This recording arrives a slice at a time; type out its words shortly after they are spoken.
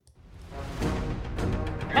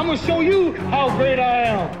I'm gonna show you how great I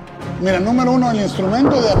am. Mira, número uno, el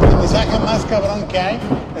instrumento de aprendizaje más cabrón que hay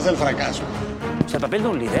es el fracaso. O sea, el papel de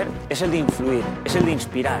un líder es el de influir, es el de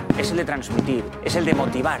inspirar, es el de transmitir, es el de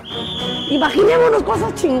motivar. Imaginémonos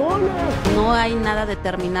cosas chingonas. No hay nada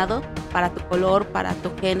determinado para tu color, para tu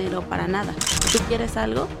género, para nada. Si tú quieres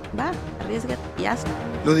algo, va, arriesgate y hazlo.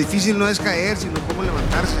 Lo difícil no es caer, sino cómo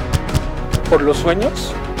levantarse. Por los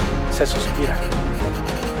sueños se suspira,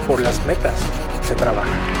 por las metas se trabaja.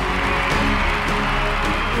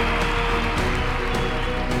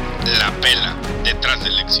 La pela, detrás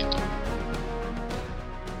del éxito.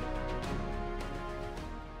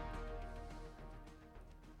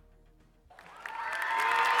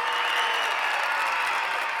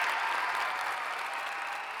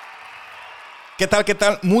 ¿Qué tal? ¿Qué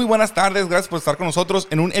tal? Muy buenas tardes, gracias por estar con nosotros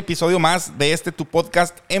en un episodio más de tu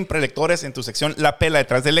podcast en Prelectores, en tu sección La Pela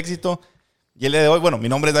detrás del éxito. Y el día de hoy, bueno, mi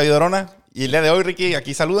nombre es David Orona y el día de hoy, Ricky,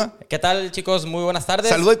 aquí saluda. ¿Qué tal, chicos? Muy buenas tardes.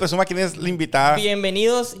 Saluda y presuma quién es la invitada.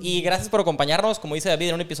 Bienvenidos y gracias por acompañarnos, como dice David,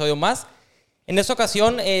 en un episodio más. En esta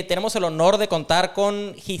ocasión tenemos el honor de contar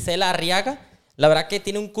con Gisela Arriaga. La verdad que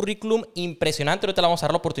tiene un currículum impresionante, ahorita le vamos a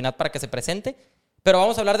dar la oportunidad para que se presente. Pero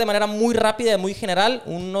vamos a hablar de manera muy rápida y muy general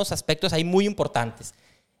unos aspectos ahí muy importantes.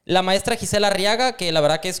 La maestra Gisela Arriaga, que la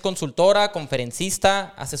verdad que es consultora,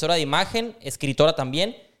 conferencista, asesora de imagen, escritora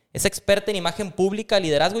también. Es experta en imagen pública,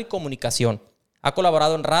 liderazgo y comunicación. Ha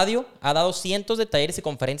colaborado en radio, ha dado cientos de talleres y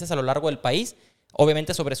conferencias a lo largo del país,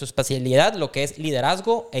 obviamente sobre su especialidad, lo que es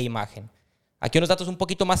liderazgo e imagen. Aquí unos datos un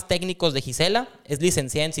poquito más técnicos de Gisela. Es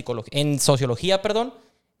licenciada en sociología,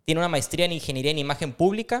 tiene una maestría en ingeniería en imagen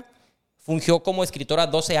pública. Fungió como escritora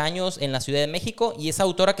 12 años en la Ciudad de México y es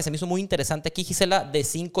autora, que se me hizo muy interesante aquí, Gisela, de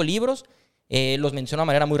 5 libros. Los menciono de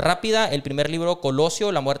manera muy rápida. El primer libro,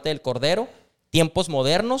 Colosio, La muerte del Cordero, Tiempos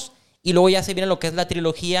modernos. Y luego ya se viene lo que es la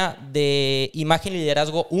trilogía de Imagen y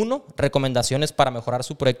Liderazgo 1, recomendaciones para mejorar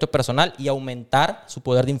su proyecto personal y aumentar su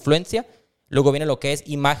poder de influencia. Luego viene lo que es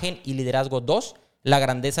Imagen y Liderazgo 2, la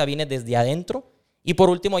grandeza viene desde adentro. Y por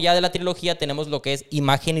último, ya de la trilogía, tenemos lo que es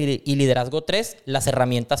Imagen y Liderazgo 3, las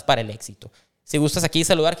herramientas para el éxito. Si gustas aquí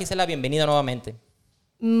saludar, Gisela, bienvenida nuevamente.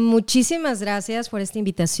 Muchísimas gracias por esta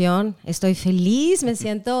invitación. Estoy feliz, me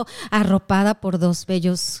siento arropada por dos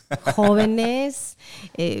bellos jóvenes.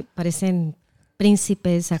 Parecen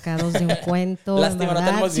príncipes sacados de un cuento. Lástima, no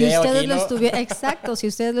tenemos video aquí, ¿no? Exacto, si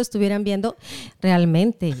ustedes lo estuvieran viendo,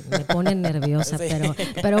 realmente me ponen nerviosa, sí.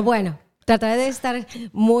 pero bueno. Trataré de estar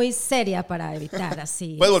muy seria para evitar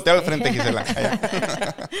así. Puedes voltear al frente, Gisela.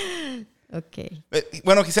 Ok.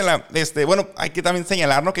 Bueno, Gisela, hay que también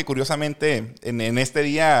señalar, ¿no?, que curiosamente en este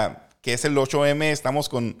día, que es el 8M, estamos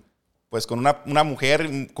con una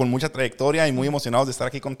mujer con mucha trayectoria y muy emocionados de estar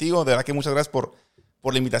aquí contigo. De verdad que muchas gracias por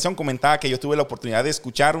la invitación. Comentaba que yo tuve la oportunidad de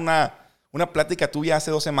escuchar una plática tuya hace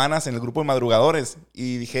 2 semanas en el grupo de madrugadores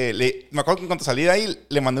y dije, me acuerdo que en cuanto salí de ahí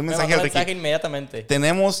le mandé un mensaje al Ricky. Inmediatamente.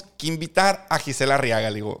 Tenemos que invitar a Gisela Arriaga.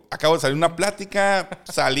 Le digo, acabo de salir una plática,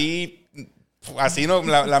 salí así, ¿no?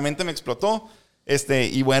 La mente me explotó.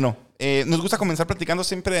 Y bueno, nos gusta comenzar platicando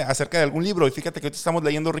siempre acerca de algún libro. Y fíjate que ahorita estamos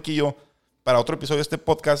leyendo, Ricky y yo, para otro episodio de este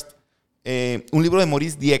podcast, un libro de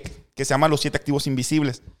Maurice Dieck que se llama Los 7 activos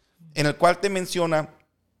invisibles, en el cual te menciona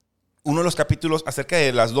uno de los capítulos acerca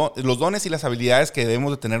de los dones y las habilidades que debemos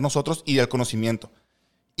de tener nosotros y del conocimiento.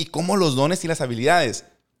 Y cómo los dones y las habilidades,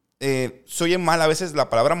 se oye mal a veces la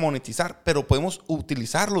palabra monetizar, pero podemos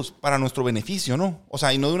utilizarlos para nuestro beneficio, ¿no? O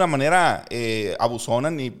sea, y no de una manera abusona,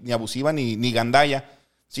 ni abusiva, ni gandalla,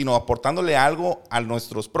 sino aportándole algo a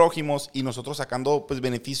nuestros prójimos y nosotros sacando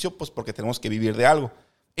beneficio, porque tenemos que vivir de algo.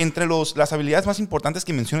 Entre las habilidades más importantes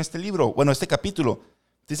que menciona este libro, este capítulo,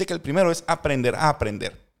 dice que el primero es aprender a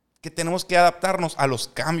aprender. Que tenemos que adaptarnos a los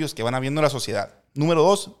cambios que van habiendo en la sociedad. Número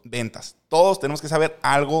 2, ventas. Todos tenemos que saber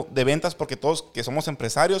algo de ventas porque todos que somos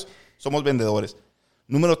empresarios somos vendedores.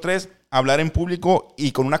 Número 3, hablar en público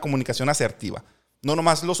y con una comunicación asertiva. No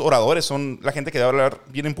nomás los oradores son la gente que debe hablar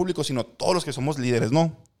bien en público, sino todos los que somos líderes,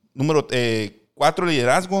 ¿no? Número 4,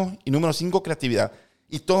 liderazgo. Y número 5, creatividad.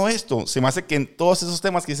 Y todo esto se me hace que en todos esos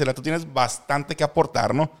temas que Gisela, tú tienes bastante que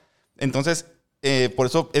aportar, ¿no? Entonces, por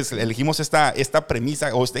eso elegimos esta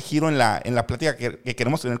premisa o este giro en la plática que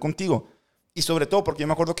queremos tener contigo. Y sobre todo porque yo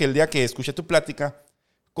me acuerdo que el día que escuché tu plática,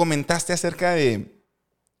 comentaste acerca de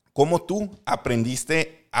cómo tú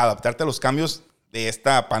aprendiste a adaptarte a los cambios de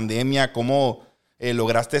esta pandemia, cómo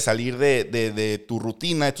lograste salir de tu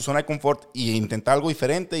rutina, de tu zona de confort e intentar algo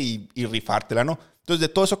diferente y rifártela, ¿no? Entonces, de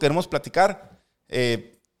todo eso queremos platicar.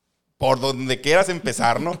 Por donde quieras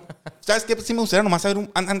empezar, ¿no? ¿Sabes qué? Sí me gustaría nomás saber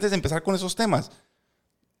antes de empezar con esos temas.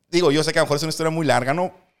 Digo, yo sé que a lo mejor es una historia muy larga,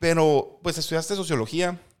 ¿no? Pero, pues, estudiaste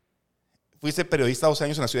sociología. fuiste periodista 12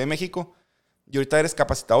 años en la Ciudad de México y ahorita eres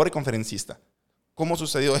capacitadora y conferencista. ¿Cómo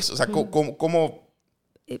sucedió eso? O sea, ¿cómo?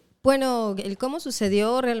 Bueno, el cómo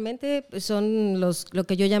sucedió realmente son lo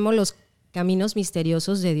que yo llamo los caminos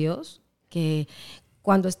misteriosos de Dios, que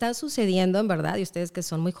cuando está sucediendo, en verdad, y ustedes que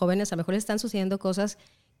son muy jóvenes, a lo mejor están sucediendo cosas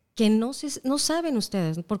que no saben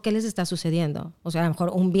ustedes por qué les está sucediendo. O sea, a lo mejor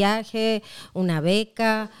un viaje, una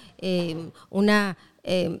beca, una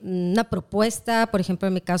propuesta, por ejemplo,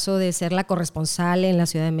 en mi caso de ser la corresponsal en la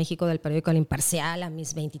Ciudad de México del periódico El Imparcial a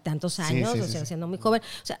mis 20 y tantos años, siendo muy joven.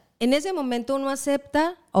 O sea, en ese momento uno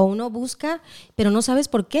acepta o uno busca, pero no sabes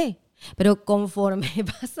por qué. Pero conforme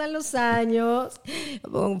pasan los años,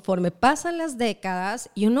 conforme pasan las décadas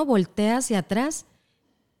y uno voltea hacia atrás,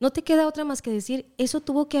 no te queda otra más que decir, eso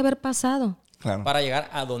tuvo que haber pasado. Claro. Para llegar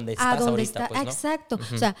a donde estás ahorita. Pues, ¿no? Exacto.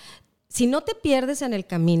 O sea, si no te pierdes en el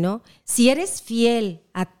camino, si eres fiel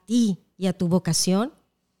a ti y a tu vocación,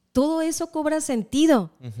 todo eso cobra sentido.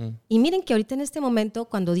 Y miren que ahorita en este momento,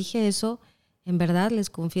 cuando dije eso, en verdad les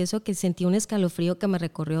confieso que sentí un escalofrío que me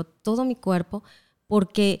recorrió todo mi cuerpo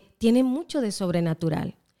porque tiene mucho de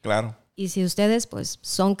sobrenatural. Claro. Y si ustedes pues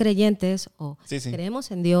son creyentes o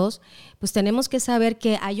creemos en Dios, pues tenemos que saber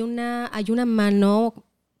que hay una mano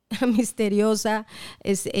misteriosa,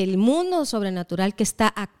 es el mundo sobrenatural que está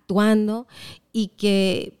actuando y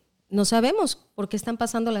que no sabemos por qué están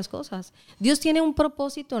pasando las cosas. Dios tiene un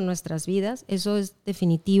propósito en nuestras vidas, eso es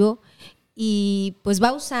definitivo, y pues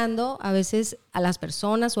va usando a veces a las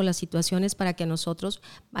personas o las situaciones para que nosotros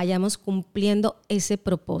vayamos cumpliendo ese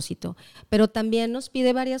propósito. Pero también nos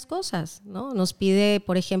pide varias cosas, ¿no? Nos pide,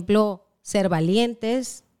 por ejemplo, ser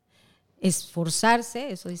valientes,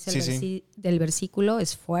 esforzarse, eso dice del versículo,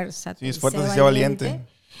 esfuérzate. Sí, esfuérzate y sea valiente.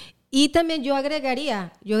 Y también yo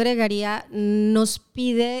agregaría, nos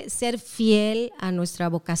pide ser fiel a nuestra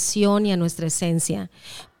vocación y a nuestra esencia,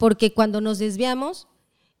 porque cuando nos desviamos,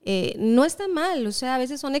 no está mal, o sea, a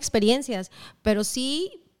veces son experiencias, pero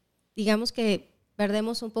sí, digamos que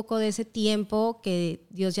perdemos un poco de ese tiempo que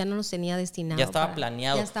Dios ya no nos tenía destinado. Ya estaba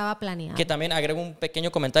planeado. Ya estaba planeado. Que también agrego un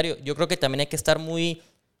pequeño comentario. Yo creo que también hay que estar muy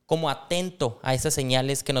como atento a esas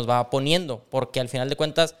señales que nos va poniendo, porque al final de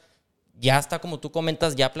cuentas ya está, como tú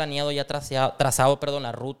comentas, ya planeado, ya trazado,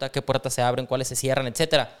 la ruta, qué puertas se abren, cuáles se cierran,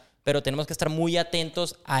 etcétera. Pero tenemos que estar muy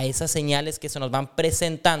atentos a esas señales que se nos van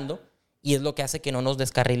presentando. Y es lo que hace que no nos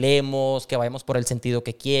descarrilemos, que vayamos por el sentido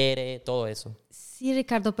que quiere, todo eso. Sí,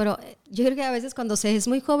 Ricardo, pero yo creo que a veces cuando se es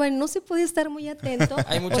muy joven no se puede estar muy atento.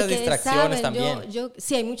 Hay muchas distracciones también.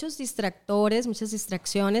 Sí, hay muchos distractores, muchas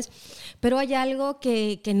distracciones, pero hay algo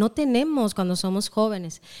que no tenemos cuando somos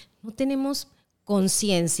jóvenes. No tenemos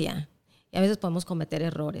conciencia. Y a veces podemos cometer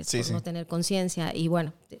errores por no tener conciencia. Y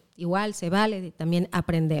bueno, igual se vale, también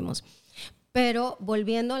aprendemos. Pero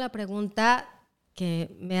volviendo a la pregunta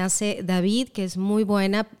que me hace David, que es muy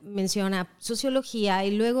buena, menciona sociología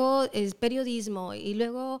y luego periodismo y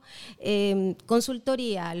luego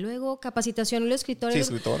consultoría, luego capacitación, luego escritora. Sí,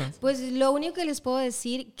 escritora. Pues lo único que les puedo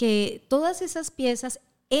decir que todas esas piezas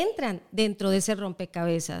entran dentro de ese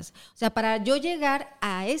rompecabezas. O sea, para yo llegar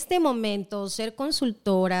a este momento, ser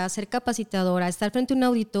consultora, ser capacitadora, estar frente a un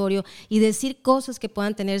auditorio y decir cosas que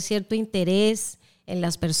puedan tener cierto interés en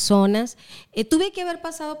las personas, tuve que haber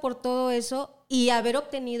pasado por todo eso y haber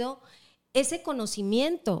obtenido ese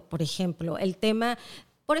conocimiento. Por ejemplo, el tema,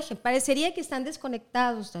 parecería que están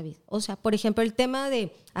desconectados, David. O sea, por ejemplo, el tema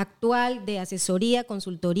actual de asesoría,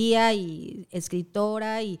 consultoría y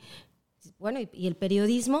escritora y el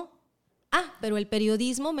periodismo. Pero el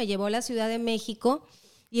periodismo me llevó a la Ciudad de México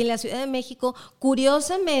y en la Ciudad de México,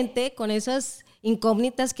 curiosamente, con esas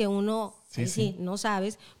incógnitas que uno no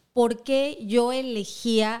sabes, ¿por qué yo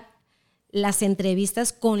elegía las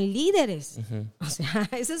entrevistas con líderes? O sea,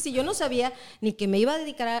 eso sí, yo no sabía ni que me iba a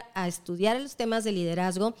dedicar a estudiar los temas de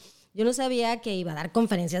liderazgo. Yo no sabía que iba a dar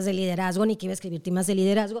conferencias de liderazgo ni que iba a escribir temas de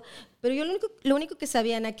liderazgo, pero yo lo único que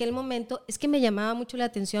sabía en aquel momento es que me llamaba mucho la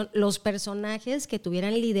atención los personajes que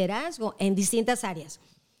tuvieran liderazgo en distintas áreas,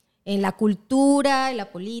 en la cultura, en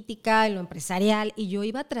la política, en lo empresarial, y yo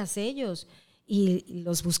iba tras ellos y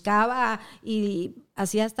los buscaba y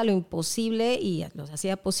hacía hasta lo imposible y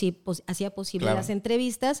hacía posible las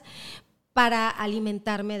entrevistas para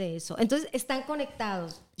alimentarme de eso. Entonces, están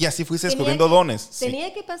conectados. Y así fuiste descubriendo dones.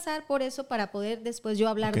 Tenía que pasar por eso para poder después yo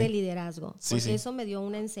hablar de liderazgo. Porque eso me dio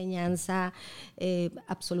una enseñanza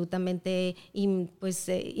absolutamente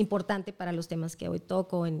importante para los temas que hoy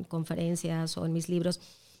toco en conferencias o en mis libros.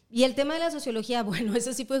 Y el tema de la sociología, bueno,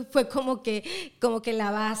 eso sí fue como que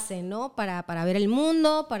la base, ¿no? Para ver el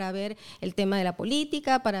mundo, para ver el tema de la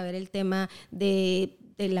política, para ver el tema de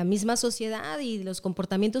la misma sociedad y los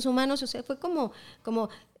comportamientos humanos. O sea, fue como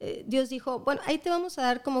Dios dijo, bueno, ahí te vamos a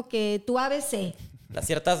dar como que tu ABC. Las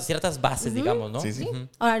ciertas bases, digamos, ¿no? Sí, sí.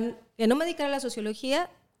 Ahora, que no me dedicara a la sociología,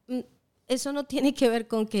 eso no tiene que ver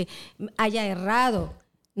con que haya errado,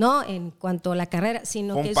 ¿no? En cuanto a la carrera,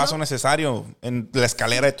 sino un que paso necesario en la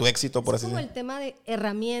escalera de tu éxito, por así decirlo. Es como el tema de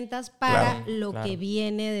herramientas para lo que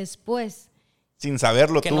viene después. Sin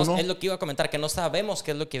saberlo que tú, ¿no? Es lo que iba a comentar, que no sabemos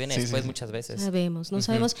qué es lo que viene después muchas veces. No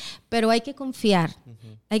sabemos, pero hay que confiar.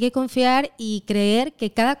 Hay que confiar y creer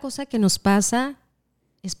que cada cosa que nos pasa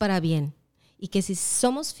es para bien. Y que si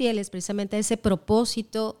somos fieles precisamente a ese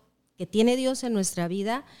propósito que tiene Dios en nuestra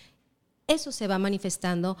vida, eso se va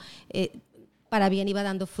manifestando para bien y va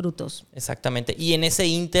dando frutos. Exactamente. Y en ese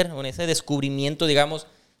en ese descubrimiento, digamos,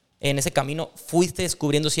 en ese camino, fuiste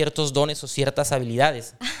descubriendo ciertos dones o ciertas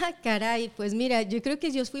habilidades. Ah, caray, pues mira, yo creo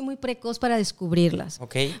que yo fui muy precoz para descubrirlas.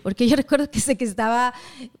 Okay. Porque yo recuerdo que desde que estaba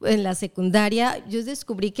en la secundaria, yo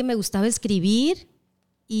descubrí que me gustaba escribir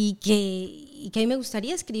y que a mí me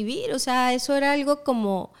gustaría escribir. O sea, eso era algo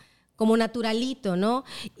como naturalito, ¿no?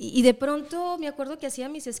 Y de pronto me acuerdo que hacía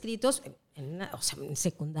mis escritos en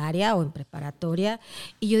secundaria o en preparatoria,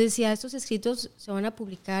 y yo decía, estos escritos se van a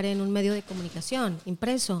publicar en un medio de comunicación,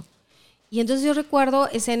 impreso. Y entonces yo recuerdo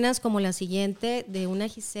escenas como la siguiente de una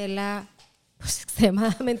Gisela pues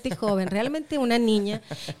extremadamente joven, realmente una niña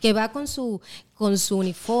que va con su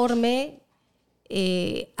uniforme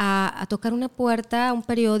a tocar una puerta a un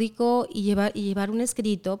periódico y llevar un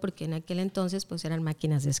escrito, porque en aquel entonces pues eran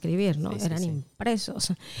máquinas de escribir, ¿no? Eran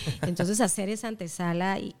impresos. Entonces hacer esa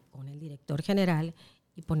antesala y con el director general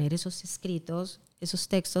y poner esos escritos, esos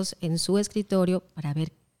textos en su escritorio para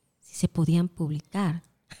ver si se podían publicar.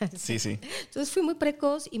 Sí. Entonces fui muy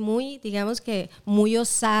precoz y muy, digamos que muy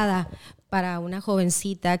osada para una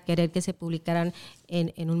jovencita querer que se publicaran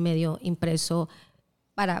en un medio impreso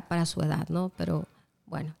para su edad, ¿no? Pero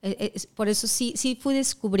bueno, por eso sí fui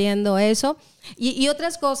descubriendo eso y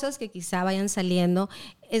otras cosas que quizá vayan saliendo.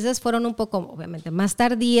 Esas fueron un poco, obviamente, más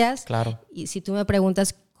tardías. Claro. Y si tú me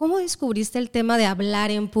preguntas, ¿cómo descubriste el tema de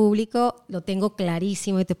hablar en público? Lo tengo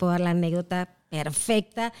clarísimo y te puedo dar la anécdota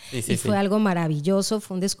perfecta. Sí, fue algo maravilloso,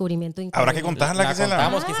 fue un descubrimiento increíble. Habrá que contarla, Gisela. La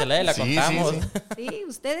contamos, Gisela, la contamos. Sí,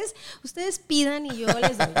 ustedes pidan y yo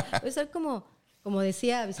les doy. Voy a ser como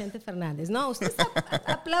decía Vicente Fernández, ¿no? Ustedes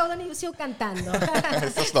aplaudan y yo sigo cantando.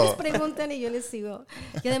 Eso es todo. Les preguntan y yo les sigo.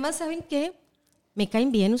 Y además, ¿saben qué? Me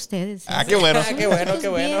caen bien ustedes. Ah, qué bueno. Qué bueno.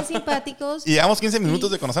 Bien simpáticos. Y llevamos 15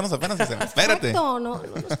 minutos de conocernos apenas, Gisela. Espérate. Exacto, no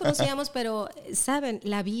nos conocíamos, pero, ¿saben?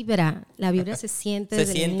 La vibra se siente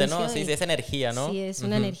desde el inicio. ¿No? Sí, esa energía, ¿no? Sí, es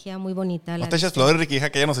una energía muy bonita. No te eches flores, Ricky,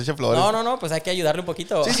 hija, que ella nos eche flores. No, pues hay que ayudarle un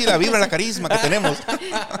poquito. Sí, la vibra, la carisma que tenemos.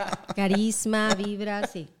 Carisma, vibra,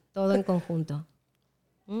 sí, todo en conjunto.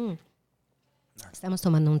 Estamos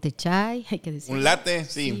tomando un té chai, hay que decir. Un latte,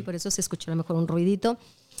 sí. Sí, por eso se escucha a lo mejor un ruidito.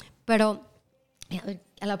 Pero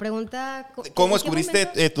a la pregunta... ¿Cómo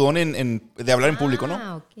descubriste tu don de hablar en público, no?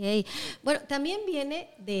 Ah, ok. Bueno, también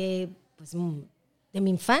viene de mi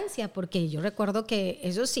infancia, porque yo recuerdo que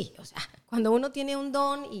eso sí, o sea, cuando uno tiene un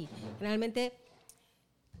don y generalmente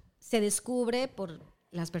se descubre por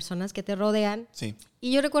las personas que te rodean. Sí.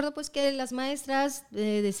 Y yo recuerdo pues que las maestras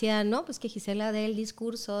decían, no, pues que Gisela dé el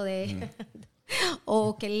discurso de...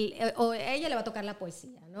 o ella le va a tocar la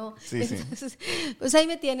poesía, ¿no? Sí, entonces, pues ahí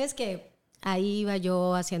me tienes que... Ahí iba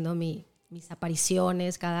yo haciendo mis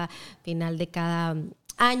apariciones cada final de cada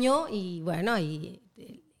año y bueno,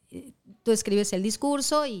 tú escribes el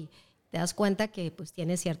discurso y te das cuenta que pues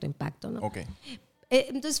tiene cierto impacto, ¿no? Ok.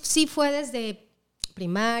 Entonces sí fue desde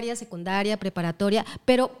primaria, secundaria, preparatoria,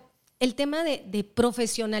 pero el tema de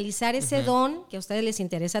profesionalizar ese don que a ustedes les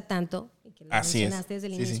interesa tanto, y que lo mencionaste desde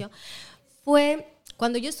el inicio, fue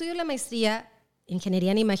cuando yo estudié la maestría en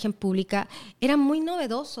Ingeniería en Imagen Pública, era muy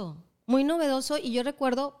novedoso, y yo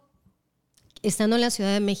recuerdo, estando en la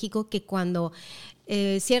Ciudad de México, que cuando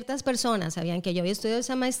ciertas personas sabían que yo había estudiado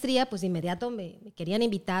esa maestría, pues de inmediato me querían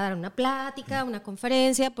invitar a dar una plática, una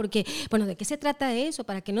conferencia, porque, bueno, ¿de qué se trata eso?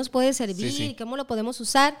 ¿Para qué nos puede servir? Sí. ¿Cómo lo podemos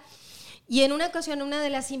usar? Y en una ocasión, una de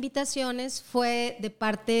las invitaciones fue de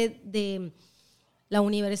parte de la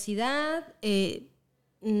Universidad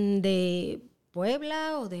de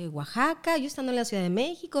Puebla o de Oaxaca. Yo estando en la Ciudad de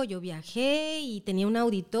México, yo viajé y tenía un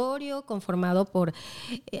auditorio conformado por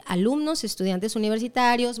alumnos, estudiantes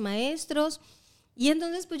universitarios, maestros. Y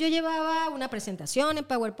entonces pues yo llevaba una presentación en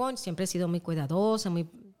PowerPoint, siempre he sido muy cuidadosa, muy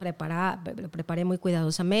preparada, lo preparé muy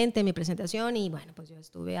cuidadosamente mi presentación y bueno, pues yo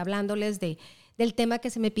estuve hablándoles del tema que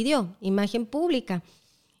se me pidió, imagen pública.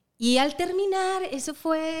 Y al terminar, eso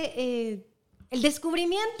fue el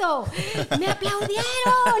descubrimiento. ¡Me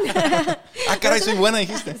aplaudieron! Caray, soy buena,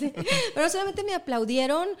 dijiste. Sí, pero no solamente me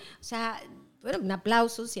aplaudieron, o sea, bueno, un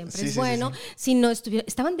aplauso siempre es bueno, sino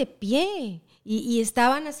estaban de pie y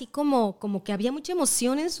estaban así como que había mucha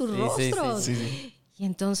emoción en sus rostros. Sí. Y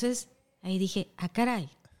entonces ahí dije, caray.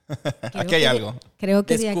 Aquí hay algo. Creo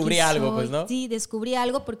que descubrí de aquí algo, soy. pues, ¿no? Sí, descubrí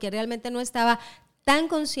algo porque realmente no estaba tan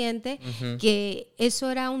consciente que eso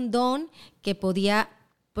era un don que podía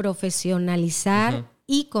profesionalizar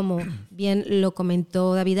y, como bien lo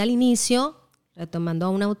comentó David al inicio, retomando a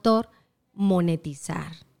un autor,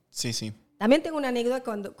 monetizar. Sí. También tengo una anécdota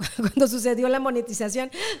cuando sucedió la monetización,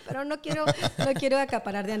 pero no quiero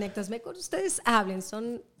acaparar de anécdotas. Mejor ustedes hablen,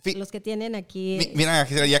 son los que tienen aquí. Mira,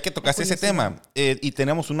 Gisela, ya que tocaste ese tema, y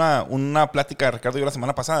tenemos una plática, Ricardo y yo, la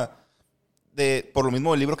semana pasada, por lo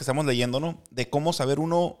mismo del libro que estamos leyendo, ¿no? De cómo saber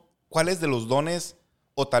uno cuáles de los dones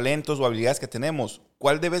o talentos o habilidades que tenemos,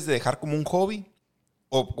 cuál debes de dejar como un hobby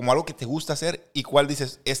o como algo que te gusta hacer y cuál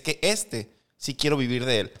dices, es que sí quiero vivir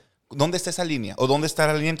de él. ¿Dónde está esa línea? ¿O dónde está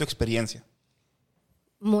la línea en tu experiencia?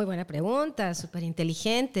 Muy buena pregunta, súper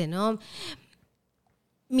inteligente, ¿no?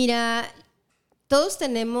 Mira, todos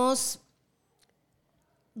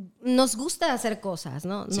nos gusta hacer cosas,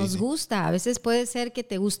 ¿no? Nos gusta. A veces puede ser que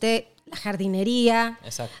te guste la jardinería.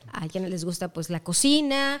 Exacto. A quienes les gusta pues la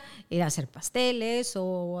cocina, ir a hacer pasteles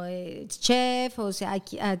o chef. O sea,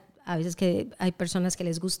 a veces que hay personas que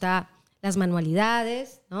les gusta las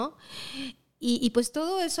manualidades, ¿no? Y pues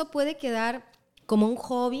todo eso puede quedar como un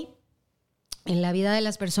hobby en la vida de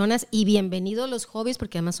las personas, y bienvenidos los hobbies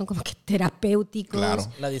porque además son como que terapéuticos. Claro.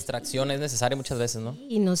 La distracción es necesaria muchas veces, ¿no?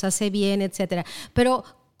 Y nos hace bien, etcétera. Pero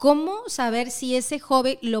 ¿cómo saber si ese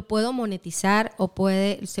hobby lo puedo monetizar o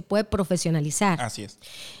se puede profesionalizar? Así es.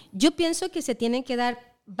 Yo pienso que se tienen que dar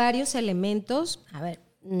varios elementos. A ver,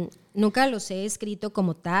 nunca los he escrito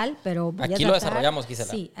como tal, pero voy a aquí tratar. Lo desarrollamos,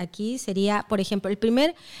 Gisela. Sí, aquí sería, por ejemplo, lo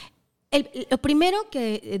primero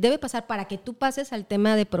que debe pasar para que tú pases al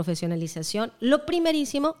tema de profesionalización, lo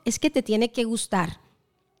primerísimo es que te tiene que gustar,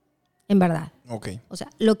 en verdad. Ok. O sea,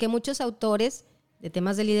 lo que muchos autores de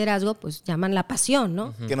temas de liderazgo pues llaman la pasión,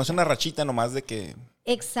 ¿no? Que no sea una rachita nomás de que...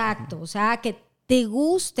 Exacto, o sea, que te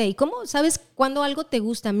guste. ¿Y cómo sabes cuando algo te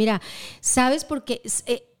gusta? Mira, sabes porque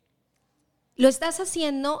lo estás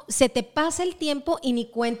haciendo, se te pasa el tiempo y ni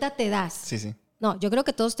cuenta te das. Sí. No, yo creo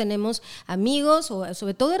que todos tenemos amigos o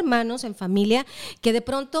sobre todo hermanos en familia que de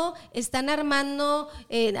pronto están armando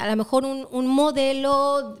a lo mejor un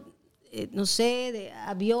modelo, no sé, de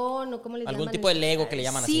avión o cómo le llaman. Algún tipo de Lego que le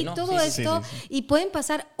llaman así, ¿no? Sí, todo esto. Sí. Y pueden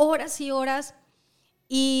pasar horas y horas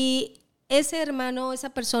y ese hermano, esa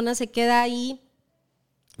persona se queda ahí,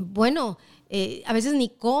 bueno, a veces ni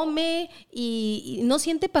come y no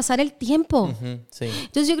siente pasar el tiempo. Sí.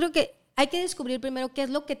 Entonces yo creo que hay que descubrir primero qué es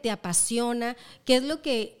lo que te apasiona, qué es lo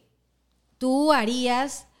que tú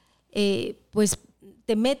harías, pues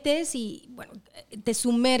te metes y, bueno, te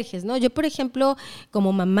sumerges, ¿no? Yo, por ejemplo,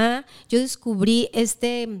 como mamá, yo descubrí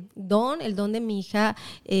este don, el don de mi hija,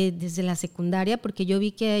 desde la secundaria, porque yo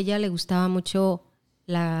vi que a ella le gustaba mucho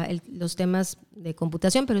los temas de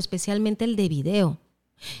computación, pero especialmente el de video.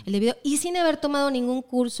 Y sin haber tomado ningún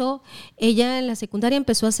curso, ella en la secundaria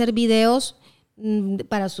empezó a hacer videos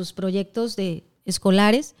para sus proyectos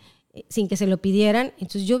escolares sin que se lo pidieran.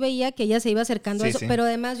 Entonces yo veía que ella se iba acercando a eso, pero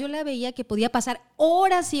además yo la veía que podía pasar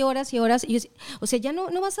horas y horas y horas. Y yo, o sea, ya no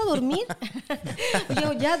vas a dormir.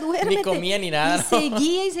 Yo, ya duérmete. Ni comía ni nada.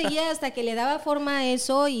 Y seguía hasta que le daba forma a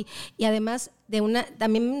eso. Y además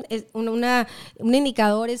también un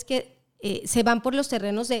indicador es que se van por los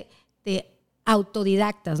terrenos de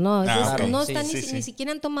autodidactas, ¿no? Entonces, no están ni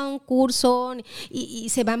siquiera han tomado un curso y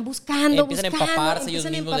se van buscando, empiezan a empaparse ellos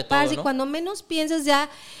mismos de todo, ¿no? Y cuando menos piensas ya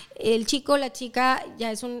el chico o la chica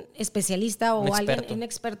ya es un especialista o un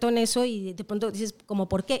experto en eso, y de pronto dices, como,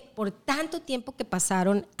 ¿por qué? Por tanto tiempo que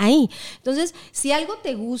pasaron ahí. Entonces, si algo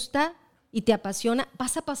te gusta y te apasiona,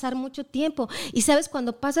 vas a pasar mucho tiempo. Y sabes,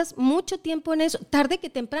 cuando pasas mucho tiempo en eso, tarde que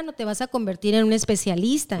temprano te vas a convertir en un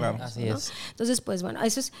especialista. Claro. En eso, Así ¿no? es. Entonces, pues bueno,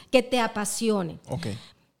 eso es que te apasione. Okay.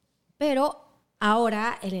 Pero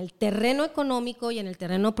ahora, en el terreno económico y en el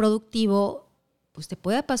terreno productivo, pues te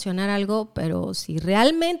puede apasionar algo, pero si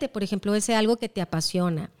realmente, por ejemplo, ese algo que te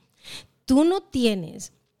apasiona, tú no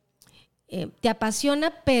tienes, te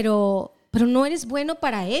apasiona, pero no eres bueno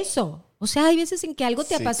para eso. O sea, hay veces en que algo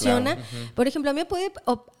te apasiona. Claro. Por ejemplo, a mí me puede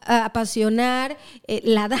apasionar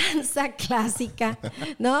la danza clásica,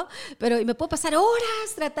 ¿no? Pero me puedo pasar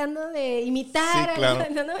horas tratando de imitar, claro.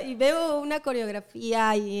 ¿no? Y veo una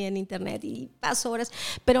coreografía ahí en internet y paso horas,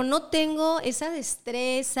 pero no tengo esa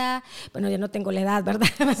destreza. Bueno, yo no tengo la edad, ¿verdad?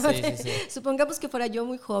 Sí. Supongamos que fuera yo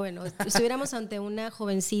muy joven, o estuviéramos ante una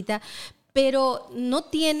jovencita, pero no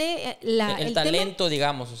tiene el talento,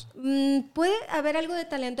 digamos. Puede haber algo de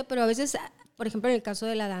talento, pero a veces, por ejemplo, en el caso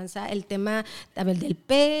de la danza, el tema también del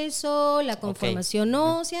peso, la conformación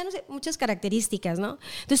ósea, no sé, muchas características, ¿no?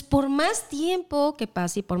 Entonces, por más tiempo que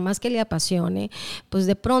pase y por más que le apasione, pues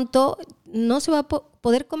de pronto no se va a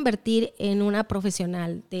poder convertir en una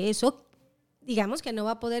profesional de eso. Digamos que no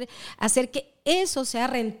va a poder hacer que eso sea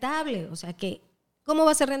rentable. O sea, que ¿cómo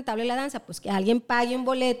va a ser rentable la danza? Pues que alguien pague un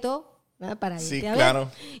boleto, ¿no? Para irte a ver.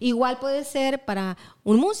 Claro. Igual puede ser para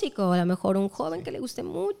un músico, a lo mejor un joven que le guste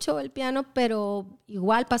mucho el piano, pero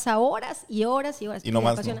igual pasa horas y horas y horas. Y no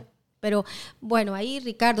más, apasiona. ¿no? Pero bueno, ahí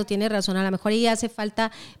Ricardo tiene razón, a lo mejor ahí hace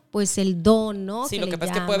falta pues el don, ¿no? Sí, lo que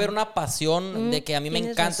pasa es que puede haber una pasión de que a mí me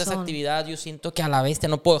encanta esa actividad, yo siento que a la bestia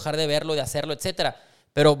no puedo dejar de verlo, de hacerlo, etcétera.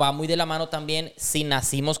 Pero va muy de la mano también si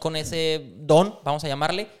nacimos con ese don, vamos a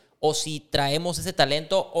llamarle, o si traemos ese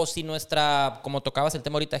talento, o si nuestra, como tocabas el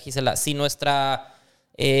tema ahorita, Gisela, si nuestra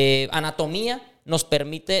anatomía nos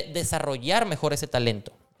permite desarrollar mejor ese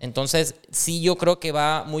talento. Entonces, sí, yo creo que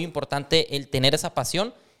va muy importante el tener esa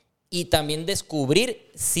pasión y también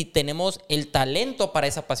descubrir si tenemos el talento para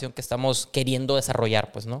esa pasión que estamos queriendo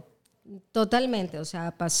desarrollar, pues, ¿no? Totalmente, o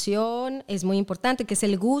sea, pasión es muy importante, que es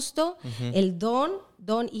el gusto, el don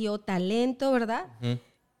y o talento, ¿verdad?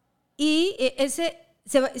 Y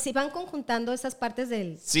se van conjuntando esas partes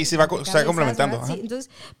del... Sí, se va complementando. Sí, entonces,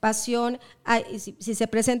 pasión, si se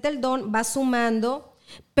presenta el don, va sumando,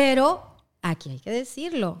 pero aquí hay que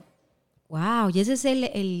decirlo. Wow, y ese es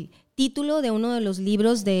el título de uno de los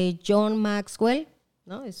libros de John Maxwell,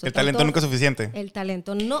 ¿no? El talento nunca es suficiente. El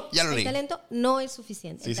talento no es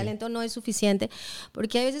suficiente. El talento no es suficiente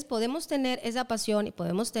porque a veces podemos tener esa pasión y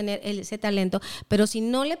podemos tener ese talento, pero si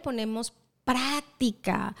no le ponemos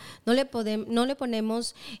práctica, no le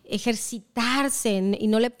ponemos ejercitarse y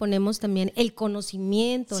no le ponemos también el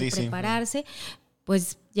conocimiento, el prepararse,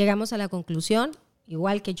 pues llegamos a la conclusión,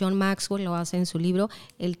 igual que John Maxwell lo hace en su libro,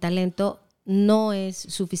 el talento no es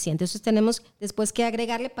suficiente. Entonces tenemos después que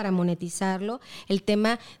agregarle para monetizarlo el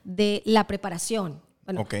tema de la preparación.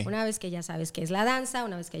 Bueno, una vez que ya sabes qué es la danza,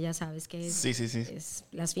 una vez que ya sabes qué es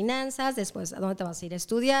las finanzas, después a dónde te vas a ir a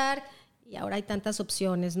estudiar, y ahora hay tantas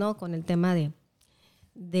opciones, ¿no? Con el tema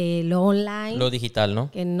de lo online. Lo digital, ¿no?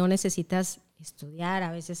 Que no necesitas estudiar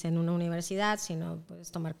a veces en una universidad, sino puedes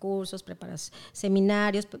tomar cursos, preparas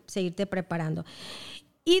seminarios, seguirte preparando.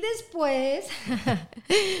 Y después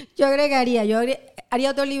yo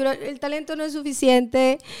haría otro libro, el talento no es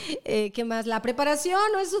suficiente, ¿qué más? La preparación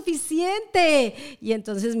no es suficiente. Y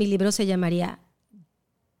entonces mi libro se llamaría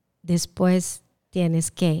Después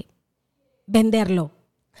tienes que venderlo.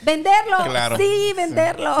 ¡Venderlo! Claro. Sí,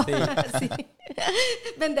 venderlo. Sí.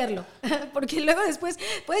 Venderlo. Porque luego después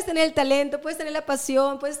puedes tener el talento, puedes tener la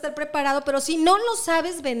pasión, puedes estar preparado, pero si no lo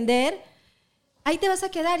sabes vender, ahí te vas a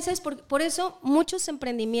quedar, ¿sabes? Por eso muchos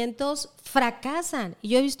emprendimientos fracasan. Y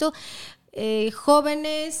yo he visto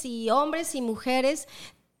jóvenes y hombres y mujeres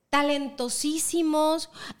talentosísimos,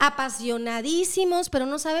 apasionadísimos, pero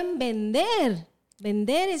no saben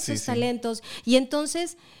vender esos talentos. Y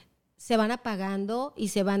entonces se van apagando y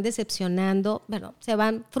se van decepcionando, bueno, se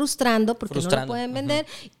van frustrando porque no lo pueden vender.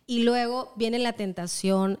 Y luego viene la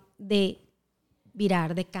tentación de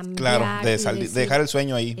virar, de cambiar. Claro, de dejar el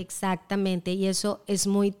sueño ahí. Exactamente, y eso es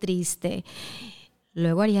muy triste.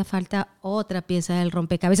 Luego haría falta otra pieza del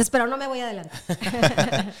rompecabezas, pero no me voy a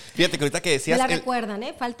adelantar. Fíjate que ahorita que decías... Me la recuerdan,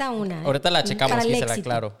 falta una. Ahorita la checamos, Gisela,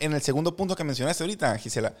 claro. En el segundo punto que mencionaste ahorita,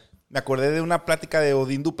 Gisela, me acordé de una plática de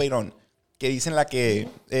Odín Dupeirón, que dice en la que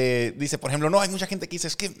dice, por ejemplo, no, hay mucha gente que dice,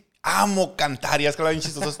 es que amo cantar, y es que habla bien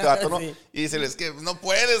chistoso este vato, ¿no? Sí. Y dice, es que no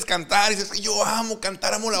puedes cantar, y dices, yo amo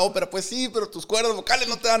cantar, amo la ópera. Pues sí, pero tus cuerdas vocales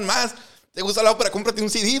no te dan más. ¿Te gusta la ópera? Cómprate un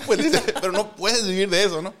CD, pues, dice, pero no puedes vivir de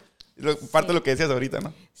eso, ¿no? Parte de lo que decías ahorita,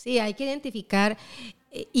 ¿no? Sí, hay que identificar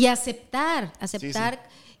y aceptar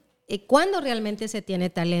cuándo realmente se tiene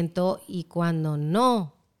talento y cuándo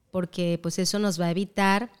no, porque pues eso nos va a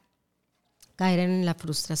evitar caer en la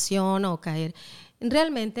frustración o caer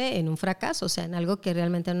realmente en un fracaso, o sea, en algo que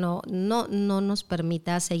realmente no nos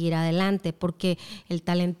permita seguir adelante, porque el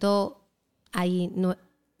talento ahí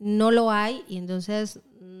no lo hay y entonces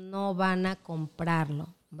no van a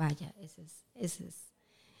comprarlo. Vaya, ese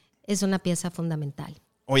es una pieza fundamental.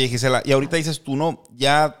 Oye, Gisela, y ahorita dices tú, no,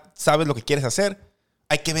 ya sabes lo que quieres hacer,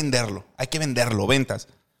 hay que venderlo, ventas.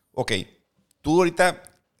 Ok, tú ahorita,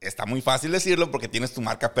 está muy fácil decirlo porque tienes tu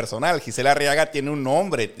marca personal. Gisela Arriaga tiene un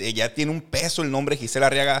nombre, ya tiene un peso el nombre Gisela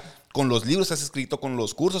Arriaga, con los libros que has escrito, con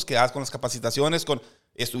los cursos que das, con las capacitaciones,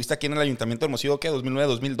 estuviste aquí en el Ayuntamiento de Hermosillo, ¿qué? 2009,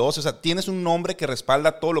 2012, o sea, tienes un nombre que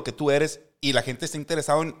respalda todo lo que tú eres y la gente está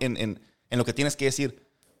interesada en lo que tienes que decir.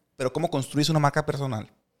 Pero ¿cómo construís una marca personal?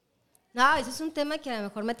 No, ese es un tema que a lo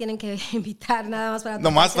mejor me tienen que invitar nada más para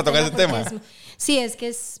tocar ese tema. Sí, es que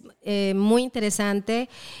es muy interesante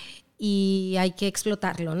y hay que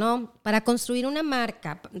explotarlo, ¿no? Para construir una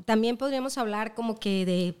marca, también podríamos hablar como que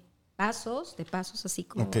de pasos así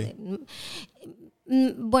como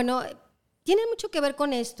bueno, tiene mucho que ver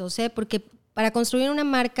con esto, ¿sí? Porque para construir una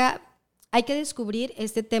marca hay que descubrir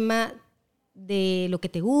este tema de lo que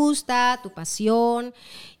te gusta, tu pasión,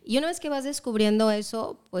 y una vez que vas descubriendo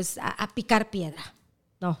eso, pues a picar piedra.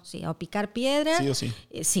 No, sí, a picar piedra. Sí o sí.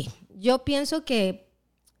 Sí, yo pienso que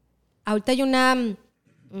ahorita hay un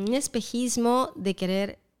espejismo de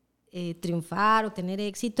querer triunfar o tener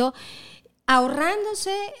éxito,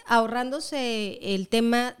 ahorrándose el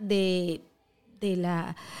tema del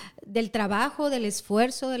trabajo, del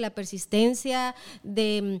esfuerzo, de la persistencia,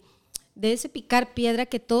 de ese picar piedra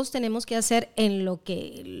que todos tenemos que hacer en lo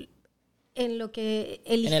que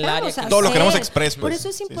elijamos hacer. Todo lo queremos express. Por eso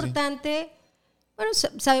es importante. Sí. Bueno,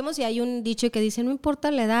 sabemos y hay un dicho que dice, no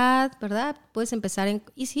importa la edad, ¿verdad? Puedes empezar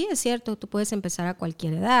y sí, es cierto, tú puedes empezar a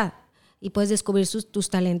cualquier edad y puedes descubrir tus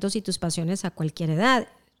talentos y tus pasiones a cualquier edad.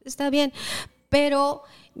 Está bien, pero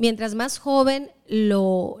mientras más joven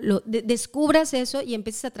descubras eso y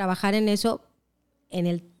empieces a trabajar en eso,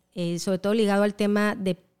 sobre todo ligado al tema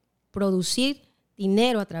de producir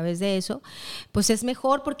dinero a través de eso, pues es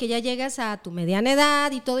mejor porque ya llegas a tu mediana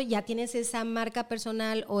edad y todo, y ya tienes esa marca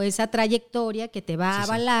personal o esa trayectoria que te va a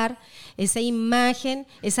avalar, esa imagen,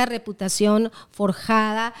 esa reputación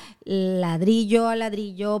forjada, ladrillo a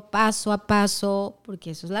ladrillo, paso a paso,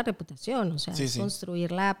 porque eso es la reputación, o sea, es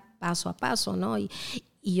construirla paso a paso, ¿no? Y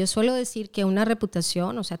yo suelo decir que una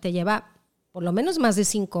reputación, o sea, te lleva por lo menos más de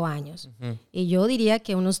 5 años. Uh-huh. Y yo diría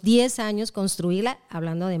que unos 10 años construirla,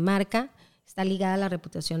 hablando de marca, está ligada la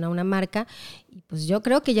reputación a una marca, y pues yo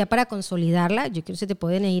creo que ya para consolidarla, yo creo que se te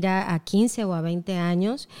pueden ir a 15 o a 20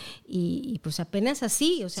 años, y pues apenas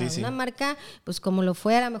así, o sea, una marca, pues como lo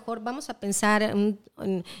fue, a lo mejor vamos a pensar en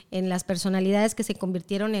las personalidades que se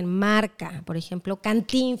convirtieron en marca, por ejemplo,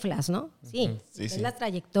 Cantinflas, ¿no? Es la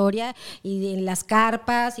trayectoria, y en las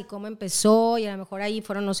carpas, y cómo empezó, y a lo mejor ahí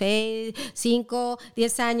fueron, no sé, 5,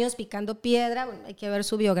 10 años picando piedra, bueno, hay que ver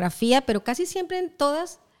su biografía, pero casi siempre en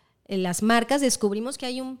todas las marcas descubrimos que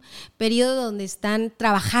hay un periodo donde están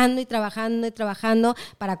trabajando y trabajando y trabajando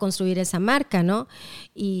para construir esa marca, ¿no?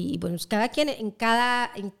 Y bueno, pues cada quien en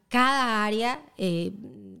cada área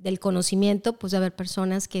del conocimiento, pues debe haber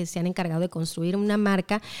personas que se han encargado de construir una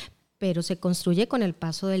marca, pero se construye con el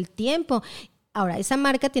paso del tiempo. Ahora, esa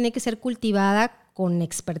marca tiene que ser cultivada con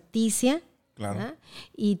experticia, claro, ¿verdad?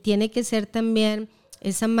 Y tiene que ser también,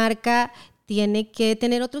 esa marca tiene que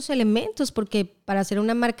tener otros elementos, porque para ser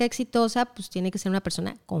una marca exitosa, pues tiene que ser una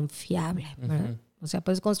persona confiable, ¿verdad? O sea,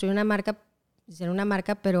 puedes construir una marca, ser una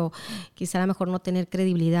marca, pero quizá a lo mejor no tener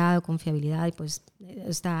credibilidad o confiabilidad, y pues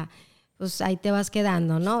ahí te vas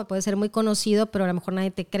quedando, ¿no? Puede ser muy conocido, pero a lo mejor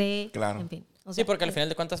nadie te cree. Claro. En fin. O Sí, sea, porque al final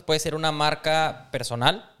de cuentas puede ser una marca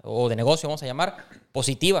personal o de negocio, vamos a llamar,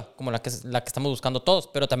 positiva, como la que estamos buscando todos,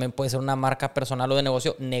 pero también puede ser una marca personal o de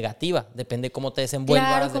negocio negativa, depende cómo te desenvuelvas.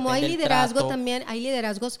 Claro, como hay liderazgo trato. También, hay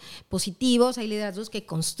liderazgos positivos, hay liderazgos que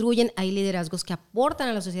construyen, hay liderazgos que aportan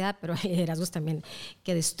a la sociedad, pero hay liderazgos también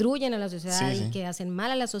que destruyen a la sociedad y que hacen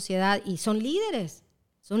mal a la sociedad, y son líderes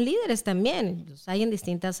también, los hay en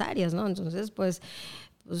distintas áreas, ¿no? Entonces, pues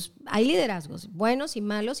hay liderazgos buenos y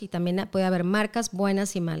malos, y también puede haber marcas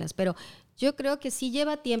buenas y malas, pero yo creo que sí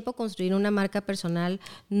lleva tiempo construir una marca personal,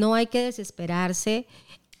 no hay que desesperarse.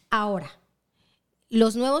 Ahora,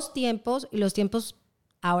 los nuevos tiempos y los tiempos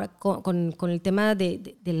ahora con el tema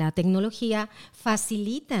de la tecnología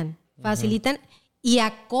facilitan y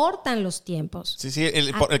acortan los tiempos. Sí,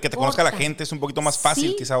 el que te conozca la gente es un poquito más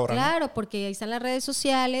fácil quizá ahora. Claro, ¿no? Porque ahí están las redes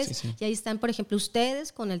sociales, y ahí están, por ejemplo,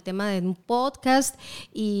 ustedes con el tema de un podcast,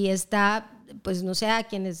 y está, pues no sé, a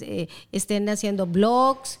quienes estén haciendo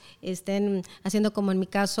blogs, estén haciendo, como en mi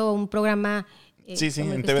caso, un programa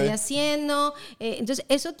como el que estoy haciendo. Entonces,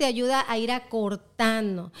 eso te ayuda a ir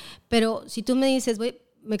acortando. Pero si tú me dices,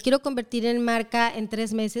 me quiero convertir en marca en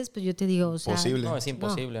 3 meses, pues yo te digo, o sea, no, es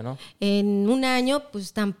imposible, ¿no? En 1 año,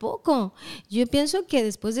 pues tampoco. Yo pienso que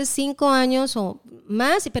después de 5 años o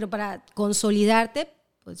más, pero para consolidarte,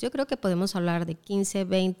 pues yo creo que podemos hablar de 15,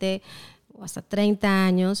 20 o hasta 30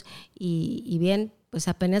 años y bien, pues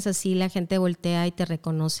apenas así la gente voltea y te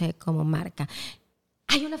reconoce como marca.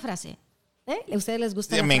 Hay una frase, ¿a ustedes les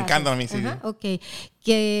gusta? Sí, me encanta a mí, sí. Ajá, ok,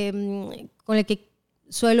 que, con el que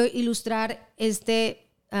suelo ilustrar este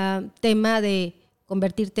tema de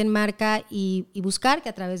convertirte en marca y buscar que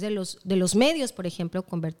a través de los medios, por ejemplo,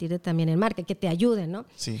 convertirte también en marca, que te ayuden, ¿no?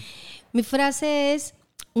 Sí. Mi frase es,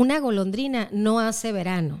 una golondrina no hace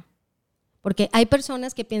verano. Porque hay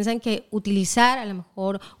personas que piensan que utilizar a lo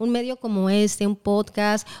mejor un medio como este, un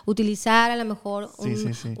podcast, utilizar a lo mejor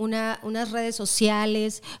unas redes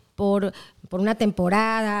sociales por una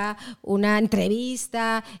temporada, una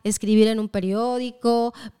entrevista, escribir en un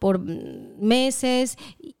periódico por meses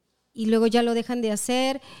y luego ya lo dejan de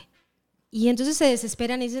hacer y entonces se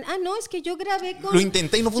desesperan y dicen, no, es que yo grabé con... Lo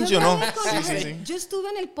intenté y no funcionó. Yo estuve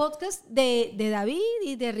en el podcast de David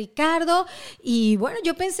y de Ricardo y bueno,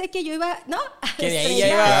 yo pensé que yo iba... No, que de ahí ya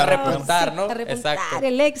iba a repuntar, ¿no? A repuntar. Exacto.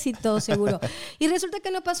 El éxito, seguro. Y resulta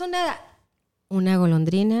que no pasó nada. Una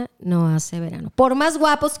golondrina no hace verano. Por más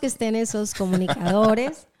guapos que estén esos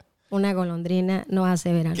comunicadores, una golondrina no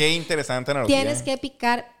hace verano. Qué interesante analogía. Tienes que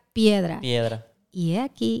picar piedra. Y he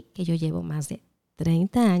aquí que yo llevo más de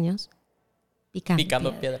 30 años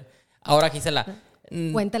picando piedra. Ahora, Gisela.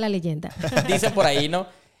 Cuenta la leyenda. Dicen por ahí, ¿no?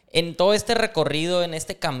 En todo este recorrido, en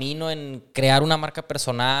este camino, en crear una marca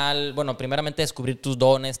personal, bueno, primeramente descubrir tus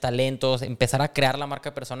dones, talentos, empezar a crear la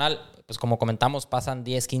marca personal, pues como comentamos, pasan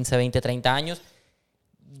 10, 15, 20, 30 años.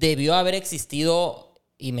 Debió haber existido,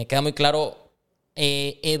 y me queda muy claro,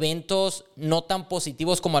 eventos no tan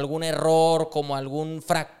positivos como algún error, como algún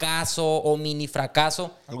fracaso o mini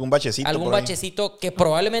fracaso. Algún bachecito que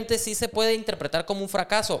probablemente sí se puede interpretar como un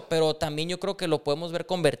fracaso, pero también yo creo que lo podemos ver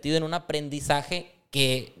convertido en un aprendizaje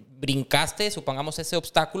que brincaste, supongamos, ese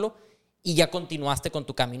obstáculo y ya continuaste con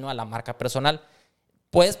tu camino a la marca personal.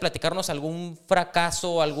 ¿Puedes platicarnos algún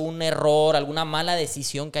fracaso, algún error, alguna mala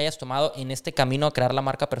decisión que hayas tomado en este camino a crear la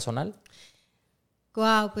marca personal?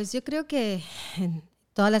 Wow, pues yo creo que en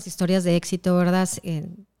todas las historias de éxito, ¿verdad?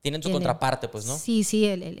 Tienen su contraparte, pues, ¿no? Sí,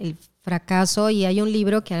 el fracaso. Y hay un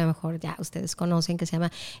libro que a lo mejor ya ustedes conocen que se llama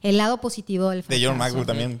El lado positivo del fracaso. De John Maxwell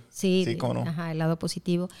también. Sí, cómo no. Ajá, el lado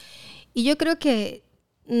positivo. Y yo creo que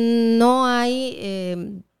no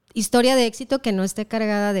hay historia de éxito que no esté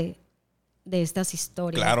cargada de estas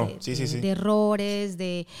historias. Claro, sí. De errores,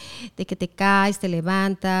 de que te caes, te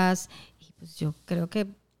levantas. Y pues yo creo que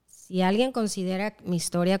si alguien considera mi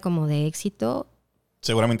historia como de éxito...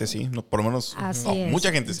 Seguramente sí, no, por lo menos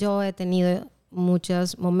mucha gente sí. Yo he tenido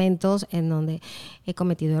muchos momentos en donde he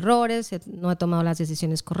cometido errores, no he tomado las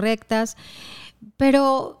decisiones correctas,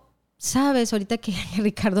 pero, ¿sabes? Ahorita que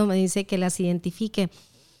Ricardo me dice que las identifique,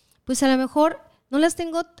 pues a lo mejor no las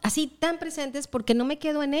tengo así tan presentes porque no me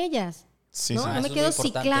quedo en ellas. Sí, ¿no? sí. No me quedo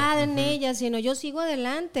ciclada en ellas, sino yo sigo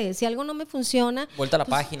adelante. Si algo no me funciona... Vuelta a la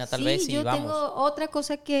página, tal vez, y yo vamos. tengo otra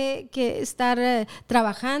cosa que estar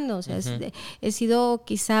trabajando. O sea, he sido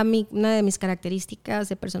quizá una de mis características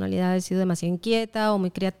de personalidad, he sido demasiado inquieta o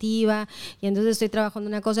muy creativa, y entonces estoy trabajando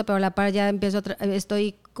una cosa, pero a la par ya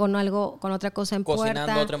estoy con otra cosa en puerta.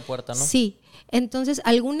 Cocinando otra en puerta, ¿no? Sí. Entonces,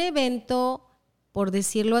 algún evento, por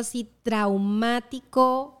decirlo así,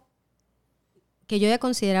 traumático, que yo haya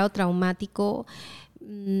considerado traumático,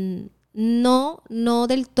 no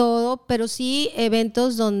del todo, pero sí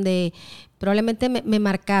eventos donde probablemente me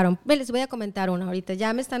marcaron. Les voy a comentar uno ahorita,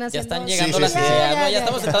 ya me están haciendo... Ya están llegando las ideas, ya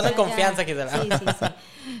estamos entrando en confianza, Gisela.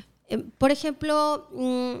 Sí. Por ejemplo,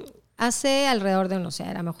 hace alrededor de, no sé,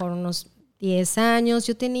 a lo mejor unos 10 años,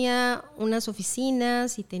 yo tenía unas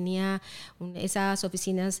oficinas y esas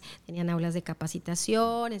oficinas tenían aulas de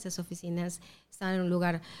capacitación, esas oficinas estaban en un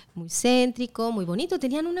lugar muy céntrico, muy bonito,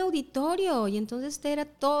 tenían un auditorio y entonces era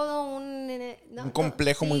todo un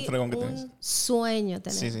complejo muy fregón que tenés. Un sueño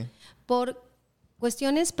tener. Sí. Por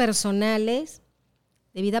cuestiones personales,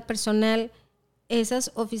 de vida personal,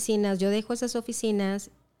 esas oficinas, yo dejo esas oficinas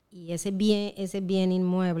y ese bien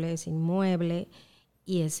inmueble, ese inmueble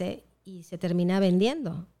y se termina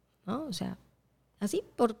vendiendo, ¿no? O sea, así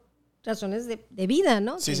por razones de vida,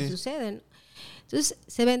 ¿no? Sí, que suceden. Entonces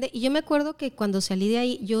se vende. Y yo me acuerdo que cuando salí de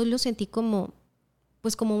ahí, yo lo sentí como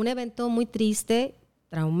un evento muy triste,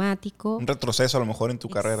 traumático. Un retroceso a lo mejor en tu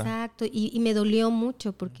carrera. Exacto. Y me dolió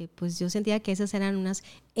mucho porque pues yo sentía que esas eran unas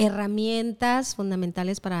herramientas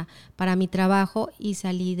fundamentales para mi trabajo y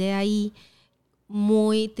salí de ahí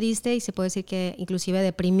muy triste y se puede decir que inclusive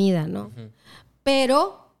deprimida, ¿no? Uh-huh.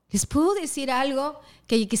 Pero les puedo decir algo,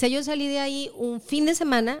 que quizá yo salí de ahí un fin de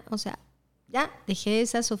semana, o sea, ya dejé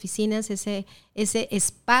esas oficinas, ese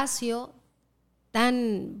espacio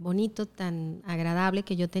tan bonito, tan agradable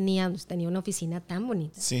que yo tenía una oficina tan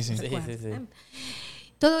bonita. Sí.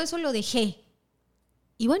 Todo eso lo dejé.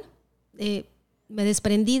 Y bueno, me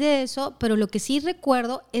desprendí de eso, pero lo que sí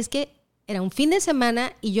recuerdo es que era un fin de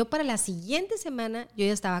semana y yo para la siguiente semana yo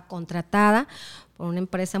ya estaba contratada por una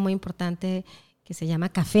empresa muy importante que se llama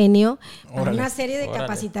Cafenio, para una serie de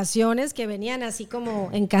capacitaciones que venían así como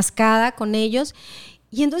en cascada con ellos.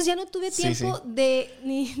 Y entonces ya no tuve tiempo de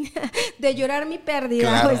llorar mi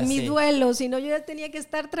pérdida, pues mi duelo, sino yo ya tenía que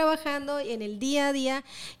estar trabajando en el día a día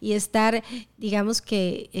y estar, digamos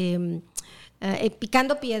que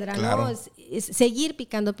picando piedra, ¿no? Es seguir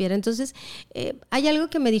picando piedra. Entonces, hay algo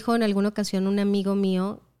que me dijo en alguna ocasión un amigo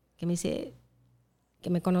mío que me dice, que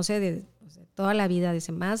me conoce de toda la vida,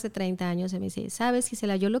 desde más de 30 años, y me dice, ¿sabes,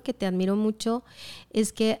 Gisela? Yo lo que te admiro mucho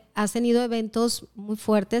es que has tenido eventos muy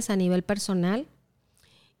fuertes a nivel personal.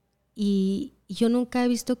 Y yo nunca he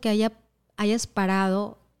visto que hayas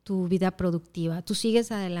parado tu vida productiva. Tú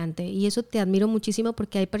sigues adelante y eso te admiro muchísimo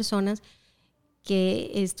porque hay personas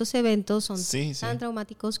que estos eventos son tan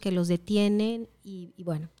traumáticos que los detienen y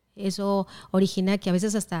bueno, eso origina que a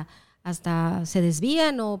veces hasta se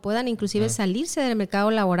desvían o puedan inclusive salirse del mercado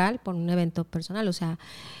laboral por un evento personal. O sea,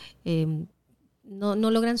 no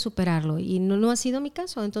logran superarlo y no ha sido mi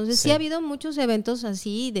caso. Entonces sí ha habido muchos eventos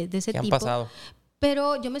así de ese tipo. Han pasado.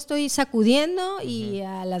 Pero yo me estoy sacudiendo y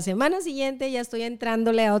a la semana siguiente ya estoy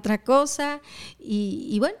entrándole a otra cosa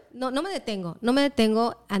y bueno, no me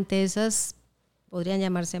detengo ante esas, podrían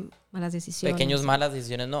llamarse malas decisiones. Pequeños malas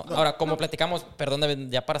decisiones, ¿no? Ahora, como platicamos,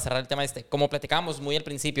 perdón, ya para cerrar el tema como platicábamos muy al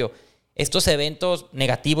principio, estos eventos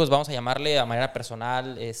negativos, vamos a llamarle a manera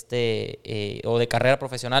personal o de carrera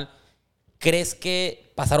profesional, ¿crees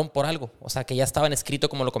que pasaron por algo? O sea, que ya estaban escritos,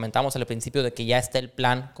 como lo comentamos al principio, de que ya está el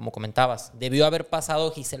plan, como comentabas. Debió haber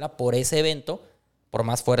pasado Gisela por ese evento, por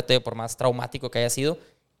más fuerte, por más traumático que haya sido,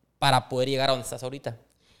 para poder llegar a donde estás ahorita.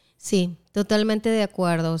 Sí, totalmente de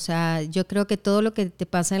acuerdo. O sea, yo creo que todo lo que te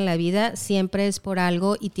pasa en la vida siempre es por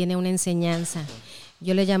algo y tiene una enseñanza.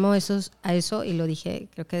 Yo le llamo a eso, y lo dije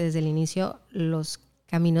creo que desde el inicio, los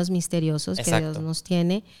caminos misteriosos que Dios nos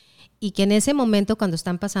tiene. Y que en ese momento, cuando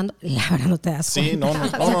están pasando, la verdad no te das cuenta. Sí,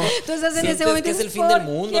 no. Tú estás en ese momento. Que es el fin del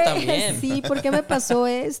mundo también. Sí, ¿por qué me pasó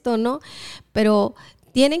esto, no? Pero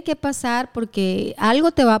tienen que pasar porque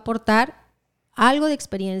algo te va a aportar, algo de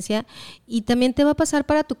experiencia, y también te va a pasar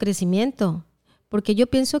para tu crecimiento. Porque yo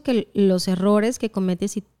pienso que los errores que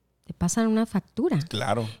cometes y te pasan una factura.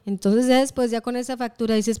 Claro. Entonces ya después, ya con esa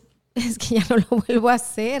factura dices, es que ya no lo vuelvo a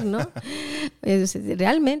hacer, ¿no?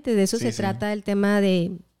 Realmente de eso se trata el tema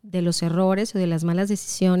de los errores o de las malas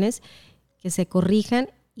decisiones, que se corrijan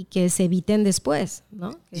y que se eviten después,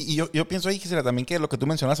 ¿no? Y yo pienso ahí, Gisela, también que lo que tú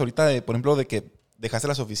mencionas ahorita, por ejemplo, de que dejaste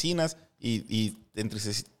las oficinas y te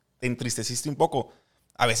entristeciste un poco.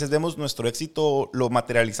 A veces vemos nuestro éxito, lo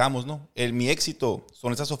materializamos, ¿no? Mi éxito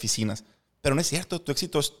son esas oficinas, pero no es cierto. Tu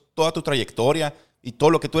éxito es toda tu trayectoria y todo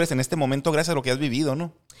lo que tú eres en este momento gracias a lo que has vivido,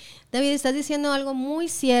 ¿no? David, estás diciendo algo muy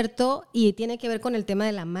cierto y tiene que ver con el tema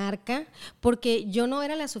de la marca, porque yo no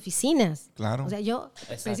era las oficinas. Claro. O sea, yo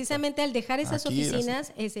precisamente al dejar esas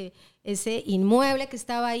oficinas, ese inmueble que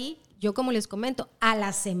estaba ahí, yo, como les comento, a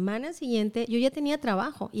la semana siguiente yo ya tenía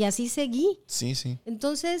trabajo y así seguí. Sí.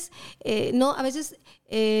 Entonces, a veces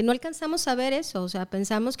no alcanzamos a ver eso. O sea,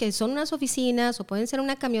 pensamos que son unas oficinas o pueden ser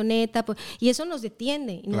una camioneta, y eso nos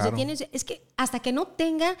detiene. Y nos detiene. Es que hasta que no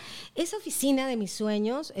tenga esa oficina de mis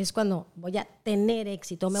sueños es cuando voy a tener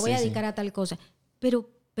éxito, me voy a dedicar a tal cosa.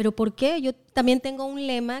 Pero ¿por qué? Yo también tengo un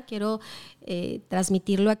lema, quiero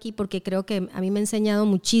transmitirlo aquí porque creo que a mí me ha enseñado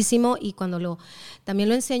muchísimo y cuando también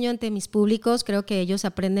lo enseño ante mis públicos, creo que ellos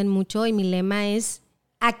aprenden mucho y mi lema es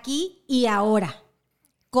aquí y ahora,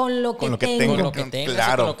 con lo que tengo. Con lo que tengo,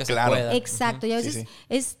 claro, con lo que se pueda. Exacto, y a veces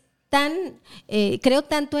es creo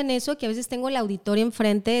tanto en eso que a veces tengo el auditorio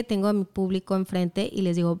enfrente, tengo a mi público enfrente y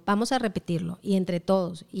les digo, vamos a repetirlo y entre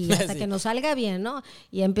todos y hasta que nos salga bien, ¿no?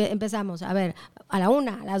 Y empezamos, a ver, a la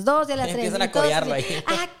 1, a las 2 y a las 3. Empiezan a corearlo ahí.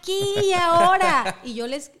 Aquí y ahora. Y yo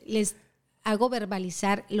les hago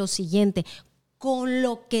verbalizar lo siguiente, con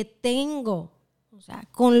lo que tengo, o sea,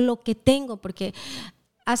 con lo que tengo, porque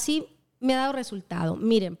así me ha dado resultado.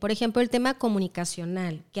 Miren, por ejemplo, el tema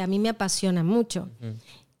comunicacional, que a mí me apasiona mucho.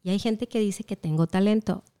 Y hay gente que dice que tengo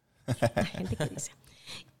talento. Hay gente que dice.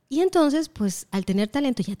 Y entonces, pues, al tener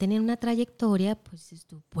talento, ya tener una trayectoria, pues,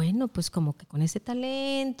 bueno, pues como que con ese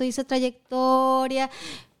talento y esa trayectoria,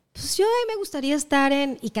 pues yo me gustaría estar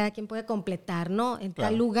y cada quien puede completar, ¿no? En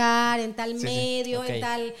tal lugar, en tal medio,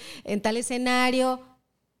 en tal escenario.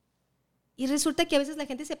 Y resulta que a veces la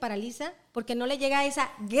gente se paraliza porque no le llega esa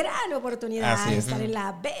gran oportunidad de estar en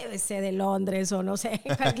la BBC de Londres o no sé,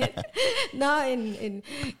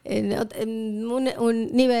 en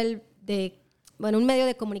un nivel de, un medio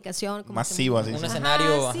de comunicación. Como masivo, así. Un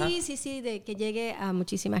escenario. Sí, de que llegue a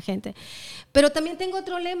muchísima gente. Pero también tengo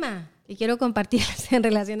otro lema que quiero compartir en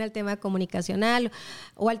relación al tema comunicacional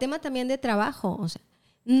o al tema también de trabajo. O sea,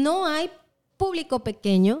 no hay público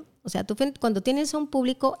pequeño. O sea, tú cuando tienes a un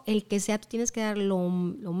público, el que sea, tú tienes que dar lo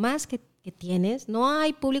más que tienes. No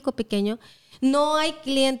hay público pequeño, no hay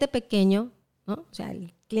cliente pequeño, ¿no? O sea,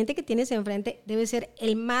 el cliente que tienes enfrente debe ser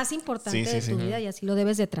el más importante de tu vida y así lo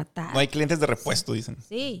debes de tratar. No hay clientes de repuesto, dicen.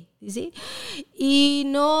 Sí. Y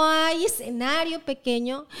no hay escenario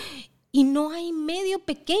pequeño y no hay medio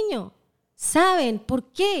pequeño. ¿Saben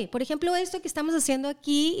por qué? Por ejemplo, esto que estamos haciendo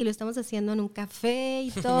aquí y lo estamos haciendo en un café y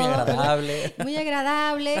todo. Muy agradable. Muy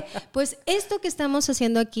agradable. Pues esto que estamos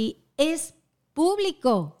haciendo aquí es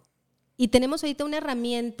público. Y tenemos ahorita una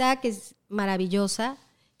herramienta que es maravillosa,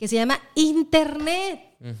 que se llama Internet.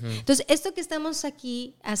 Entonces, esto que estamos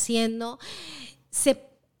aquí haciendo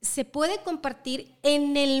se puede compartir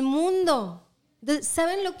en el mundo. Entonces,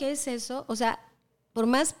 ¿saben lo que es eso? O sea, por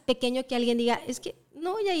más pequeño que alguien diga, es que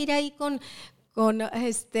no voy a ir ahí con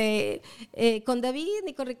David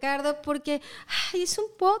ni con Ricardo porque es un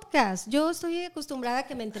podcast. Yo estoy acostumbrada a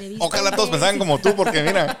que me entrevisten. Ojalá todos pensaran como tú, porque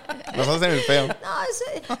mira, los hacen el feo. No,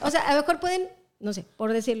 o sea, a lo mejor pueden, no sé,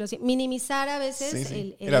 por decirlo así, minimizar a veces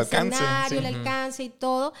el alcance, escenario, el alcance y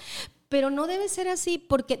todo. Pero no debe ser así,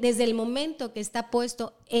 porque desde el momento que está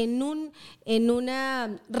puesto en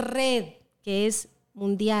una red que es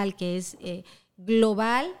mundial, que es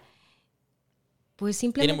global, pues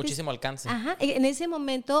simplemente... Tiene muchísimo alcance. En ese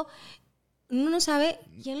momento uno no sabe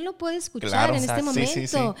quién lo puede escuchar en este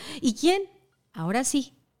momento. Sí. Y quién, ahora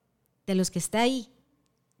sí, de los que está ahí,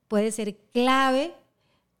 puede ser clave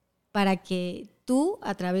para que tú,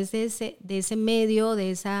 a través de ese medio,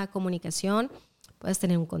 de esa comunicación, puedas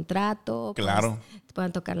tener un contrato, te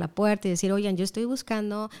puedan tocar la puerta y decir, oigan, yo estoy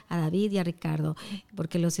buscando a David y a Ricardo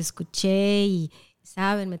porque los escuché y,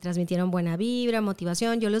 saben, me transmitieron buena vibra,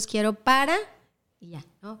 motivación, yo los quiero para... Y ya,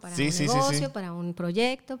 ¿no? Para un negocio, para un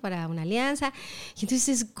proyecto, para una alianza. Y entonces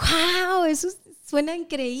dices, ¡wow! Eso suena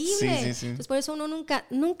increíble. Entonces, por eso uno nunca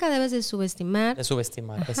debes de subestimar.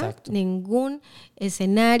 Exacto. Ningún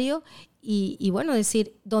escenario. Y bueno,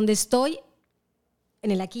 decir, donde estoy,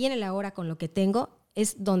 en el aquí y en el ahora, con lo que tengo,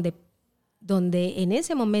 es donde en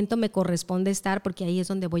ese momento me corresponde estar, porque ahí es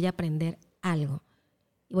donde voy a aprender algo.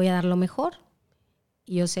 Y voy a dar lo mejor.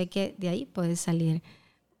 Y yo sé que de ahí puede salir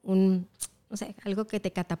algo que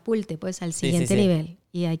te catapulte pues al siguiente nivel.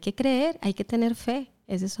 Y hay que creer, hay que tener fe.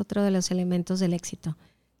 Ese es otro de los elementos del éxito.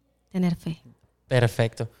 Tener fe.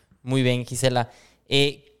 Perfecto. Muy bien, Gisela.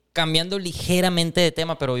 Cambiando ligeramente de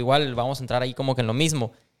tema, pero igual vamos a entrar ahí como que en lo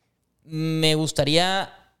mismo. Me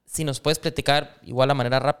gustaría, si nos puedes platicar, igual de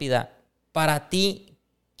manera rápida, para ti,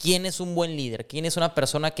 ¿quién es un buen líder? ¿Quién es una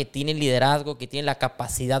persona que tiene liderazgo, que tiene la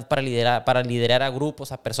capacidad para liderar a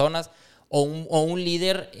grupos, a personas? ¿O un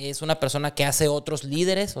líder es una persona que hace otros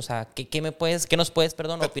líderes? O sea, ¿qué nos puedes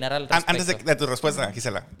opinar al respecto? Antes de tu respuesta,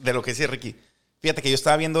 Gisela, de lo que dice Ricky. Fíjate que yo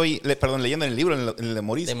estaba viendo leyendo en el libro, en el de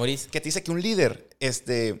Maurice, que te dice que un líder es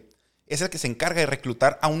el que se encarga de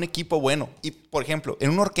reclutar a un equipo bueno. Y, por ejemplo,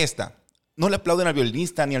 en una orquesta, no le aplauden al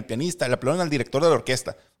violinista ni al pianista, le aplauden al director de la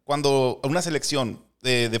orquesta. Cuando una selección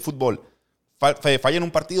de fútbol falla en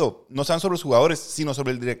un partido, no sean sobre los jugadores, sino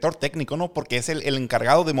sobre el director técnico, ¿no? Porque es el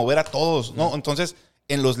encargado de mover a todos, ¿no? Entonces,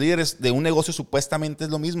 en los líderes de un negocio supuestamente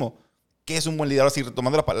es lo mismo. ¿Qué es un buen líder? Así,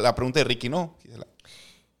 retomando la pregunta de Ricky, ¿no?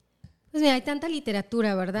 Pues mira, hay tanta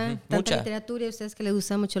literatura, ¿verdad? Tanta Mucha literatura, y a ustedes que les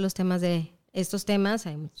gustan mucho los temas estos temas,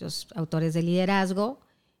 hay muchos autores de liderazgo,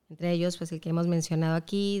 entre ellos pues el que hemos mencionado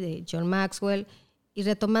aquí, de John Maxwell. Y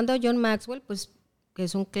retomando a John Maxwell, pues que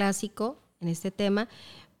es un clásico en este tema,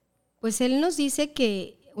 pues él nos dice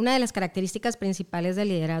que una de las características principales del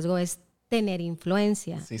liderazgo es tener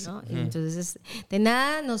influencia, ¿no? Entonces, de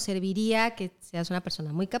nada nos serviría que seas una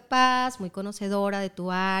persona muy capaz, muy conocedora de tu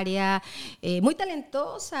área, muy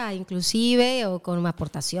talentosa inclusive, o con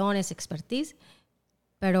aportaciones, expertise,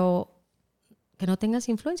 pero que no tengas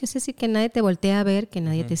influencia, es decir, que nadie te voltee a ver, que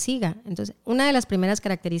nadie te siga. Entonces, una de las primeras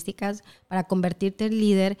características para convertirte en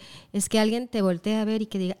líder es que alguien te voltee a ver y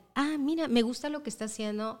que diga, mira, me gusta lo que está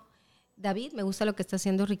haciendo David, me gusta lo que está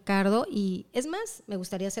haciendo Ricardo, y es más, me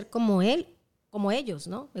gustaría ser como él, como ellos,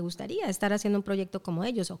 ¿no? Me gustaría estar haciendo un proyecto como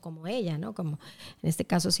ellos o como ella, ¿no? Como en este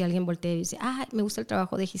caso, si alguien voltea y dice, me gusta el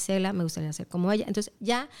trabajo de Gisela, me gustaría ser como ella. Entonces,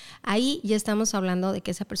 ahí ya estamos hablando de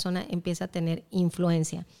que esa persona empieza a tener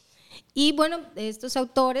influencia. Y bueno, estos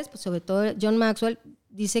autores, pues sobre todo John Maxwell,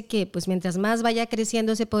 dice que pues mientras más vaya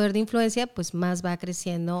creciendo ese poder de influencia, pues más va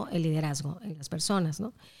creciendo el liderazgo en las personas,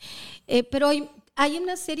 ¿no? Pero hay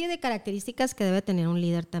una serie de características que debe tener un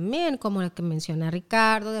líder también, como la que menciona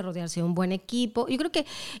Ricardo, de rodearse de un buen equipo. Yo creo que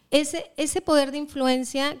ese poder de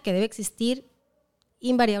influencia que debe existir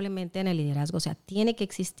invariablemente en el liderazgo, o sea, tiene que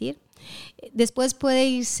existir. Después puede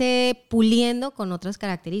irse puliendo con otras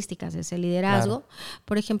características de ese liderazgo. Claro.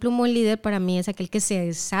 Por ejemplo, un buen líder para mí es aquel que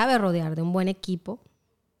se sabe rodear de un buen equipo.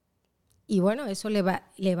 Y bueno, eso le va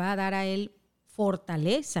a dar a él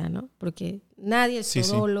fortaleza, ¿no? Porque nadie es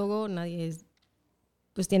todólogo, nadie es,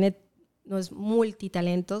 pues no es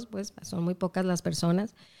multitalentos, pues son muy pocas las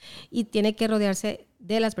personas. Y tiene que rodearse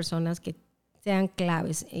de las personas que sean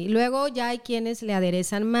claves. Y luego ya hay quienes le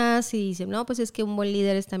aderezan más y dicen, no, pues es que un buen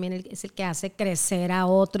líder es también es el que hace crecer a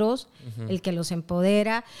otros, el que los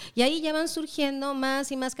empodera. Y ahí ya van surgiendo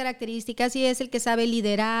más y más características y es el que sabe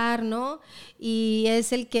liderar, ¿no? Y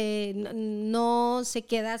es el que no se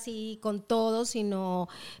queda así con todo, sino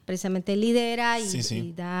precisamente lidera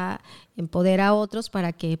y empodera a otros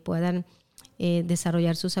para que puedan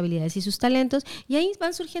desarrollar sus habilidades y sus talentos, y ahí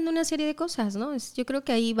van surgiendo una serie de cosas, ¿no? Yo creo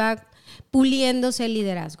que ahí va puliéndose el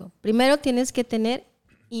liderazgo. Primero tienes que tener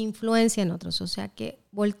influencia en otros, o sea, que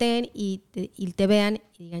volteen y te vean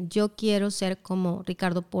y digan, yo quiero ser como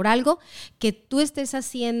Ricardo por algo que tú estés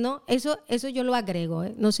haciendo. Eso yo lo agrego,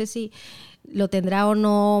 ¿eh? No sé si lo tendrá o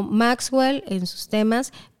no Maxwell en sus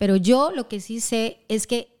temas, pero yo lo que sí sé es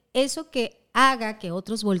que eso que haga que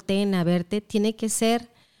otros volteen a verte tiene que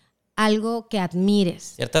ser algo que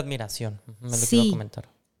admires. Cierta admiración, me lo quiero comentar.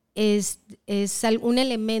 Es un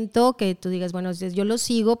elemento que tú digas, bueno, yo lo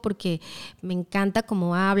sigo porque me encanta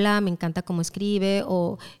cómo habla, me encanta cómo escribe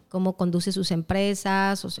o cómo conduce sus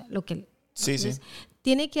empresas, o sea, lo que... Entonces,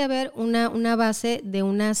 tiene que haber una base de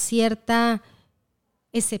una cierta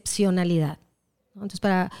excepcionalidad, ¿no? Entonces,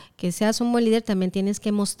 para que seas un buen líder también tienes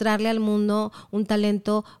que mostrarle al mundo un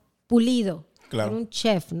talento pulido. Claro. Un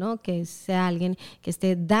chef, ¿no? Que sea alguien que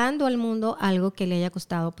esté dando al mundo algo que le haya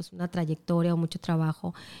costado pues una trayectoria o mucho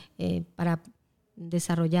trabajo para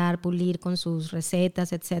desarrollar, pulir con sus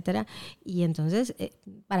recetas, etcétera. Y entonces,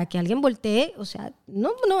 para que alguien voltee, o sea,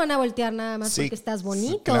 no van a voltear nada más porque estás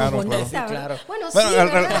bonito, claro, bonita. Claro. Claro. Bueno,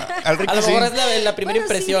 a lo mejor es la primera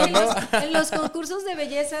impresión, sí, ¿no? En los concursos de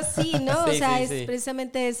belleza sí, ¿no? O sea,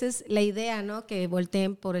 precisamente esa es la idea, ¿no? Que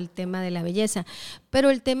volteen por el tema de la belleza.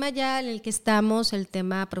 Pero el tema ya en el que estamos, el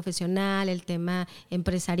tema profesional, el tema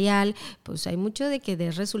empresarial, pues hay mucho de que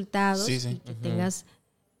des resultados y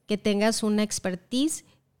que tengas una expertise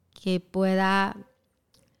que pueda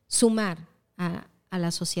sumar a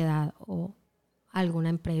la sociedad o a alguna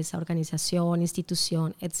empresa, organización,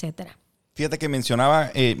 institución, etcétera. Fíjate que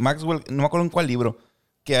mencionaba Maxwell, no me acuerdo en cuál libro,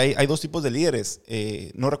 que hay dos tipos de líderes.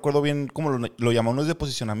 No recuerdo bien cómo lo llamó. Uno es de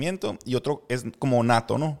posicionamiento y otro es como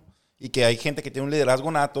nato, ¿no? Y que hay gente que tiene un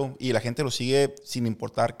liderazgo nato y la gente lo sigue sin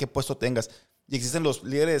importar qué puesto tengas. Y existen los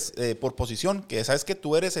líderes por posición, que sabes que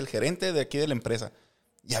tú eres el gerente de aquí de la empresa.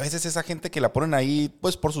 Y a veces esa gente que la ponen ahí,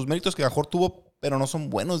 pues por sus méritos que a lo mejor tuvo, pero no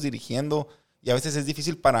son buenos dirigiendo. Y a veces es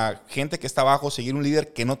difícil para gente que está abajo seguir un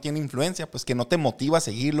líder que no tiene influencia, pues que no te motiva a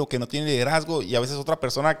seguirlo, que no tiene liderazgo. Y a veces otra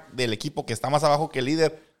persona del equipo que está más abajo que el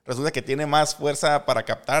líder resulta que tiene más fuerza para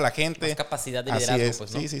captar a la gente. Más capacidad de liderazgo, es.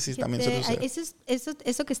 Pues, ¿no? Sí, también sucede.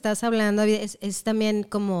 Eso que estás hablando es también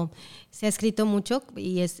como se ha escrito mucho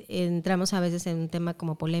y entramos a veces en un tema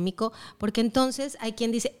como polémico, porque entonces hay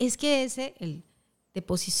quien dice, es que el de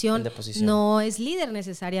posición no es líder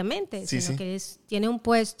necesariamente, sino que tiene un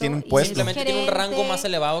puesto. Simplemente tiene un rango más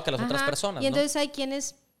elevado que las otras personas. Y entonces hay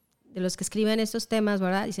quienes, de los que escriben estos temas,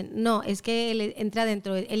 ¿verdad? Dicen, no, es que él entra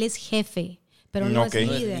dentro, él es jefe, pero no es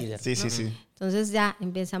líder. Sí. Entonces ya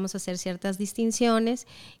empezamos a hacer ciertas distinciones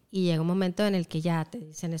y llega un momento en el que ya te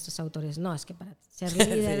dicen estos autores, no, es que para ser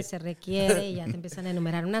líder se requiere, y ya te empiezan a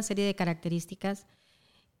enumerar una serie de características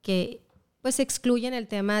que pues excluyen el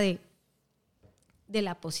tema de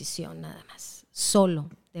la posición nada más, solo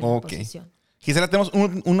de la posición. Gisela, tenemos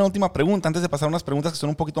una última pregunta antes de pasar a unas preguntas que son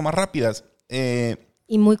un poquito más rápidas.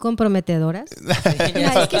 Y muy comprometedoras.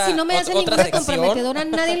 Es que si no me hacen ninguna comprometedora,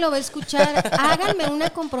 nadie lo va a escuchar. Háganme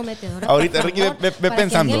una comprometedora. Ahorita, Ricky, ve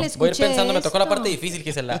pensando. Voy a ir pensando, me tocó la parte difícil,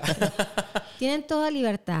 Gisela. Tienen toda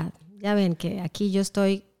libertad. Ya ven que aquí yo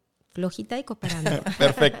estoy flojita y cooperando.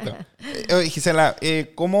 Perfecto. Gisela,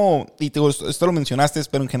 ¿cómo, y esto lo mencionaste,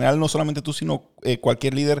 pero en general no solamente tú, sino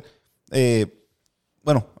cualquier líder,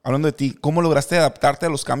 bueno, hablando de ti, ¿cómo lograste adaptarte a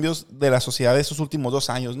los cambios de la sociedad de estos últimos 2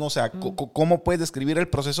 años, ¿no? O sea, ¿cómo puedes describir el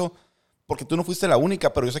proceso porque tú no fuiste la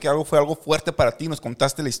única, pero yo sé que fue algo fuerte para ti. Nos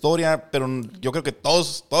contaste la historia, pero yo creo que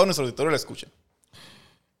todo nuestro auditorio la escucha.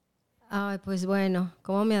 Ay, pues bueno,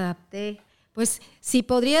 ¿cómo me adapté? Pues si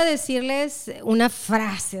podría decirles una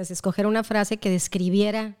frase, o sea, escoger una frase que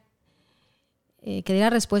describiera, que diera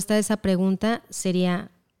respuesta a esa pregunta,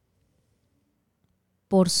 sería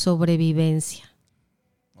por sobrevivencia.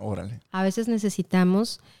 Órale. A veces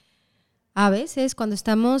cuando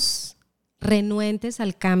estamos renuentes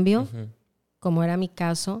al cambio, como era mi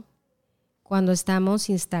caso, cuando estamos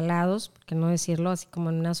instalados, por qué no decirlo, así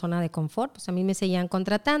como en una zona de confort, pues a mí me seguían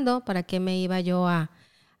contratando. ¿Para qué me iba yo a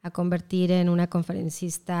convertir en una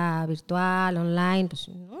conferencista virtual, online? Pues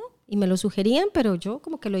no. Y me lo sugerían, pero yo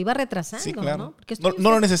como que lo iba retrasando, sí, claro. ¿no? Porque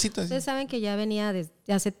no lo necesito. Ustedes saben que ya venía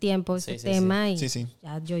desde hace tiempo ese tema y Sí.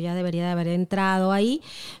 yo ya debería de haber entrado ahí,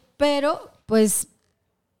 pero pues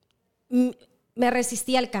me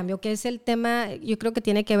resistí al cambio, que es el tema, yo creo que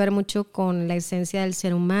tiene que ver mucho con la esencia del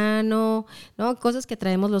ser humano, ¿no? Cosas que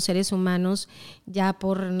traemos los seres humanos ya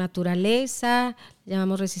por naturaleza,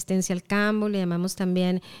 llamamos resistencia al cambio, le llamamos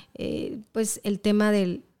también pues el tema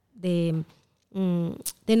de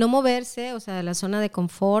no moverse, o sea, de la zona de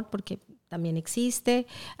confort, porque también existe.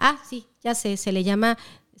 Sí, ya sé, se le llama,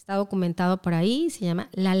 está documentado por ahí, se llama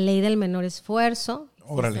la ley del menor esfuerzo.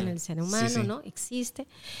 Existe en el ser humano, ¿no? Existe.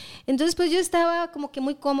 Entonces, pues yo estaba como que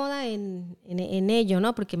muy cómoda en ello,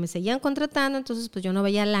 ¿no? Porque me seguían contratando, entonces pues yo no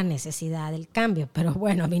veía la necesidad del cambio. Pero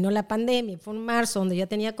bueno, vino la pandemia, fue en marzo, donde ya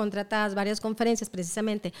tenía contratadas varias conferencias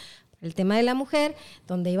precisamente por el tema de la mujer,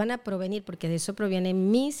 donde iban a provenir, porque de eso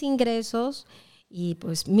provienen mis ingresos y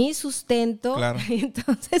pues mi sustento. Claro.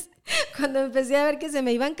 Entonces, cuando empecé a ver que se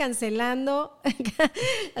me iban cancelando,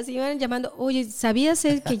 así iban llamando, oye, ¿sabías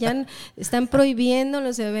que ya están prohibiendo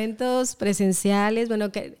los eventos presenciales?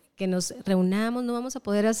 Bueno, que nos reunamos, no vamos a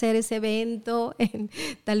poder hacer ese evento en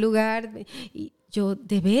tal lugar. Y yo,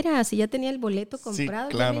 de veras, y ya tenía el boleto comprado,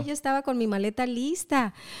 sí, claro. Yo ya estaba con mi maleta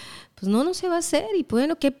lista. Pues no se va a hacer, y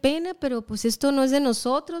bueno, qué pena, pero pues esto no es de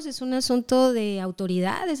nosotros, es un asunto de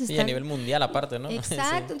autoridades. Sí, a nivel mundial aparte, ¿no?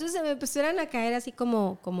 Exacto, Sí. Entonces se me empezaron a caer así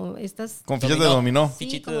como estas... Con fichas de dominó. Sí,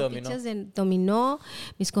 Fichito como de dominó. fichas de dominó,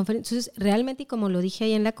 mis conferencias. Entonces, realmente, y como lo dije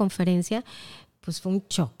ahí en la conferencia, pues fue un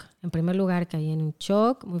shock. En primer lugar, caí en un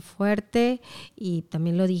shock muy fuerte, y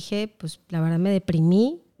también lo dije, pues la verdad me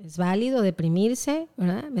deprimí. Es válido deprimirse,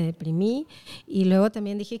 ¿verdad? Me deprimí. Y luego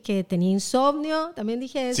también dije que tenía insomnio. También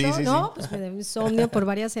dije eso, sí, ¿no? sí. Pues me dio insomnio por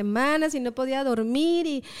varias semanas y no podía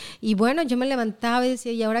dormir. Y bueno, yo me levantaba y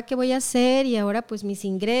decía, ¿y ahora qué voy a hacer? Y ahora pues mis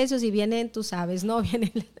ingresos, y vienen, tú sabes, ¿no?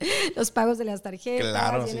 Vienen los pagos de las tarjetas,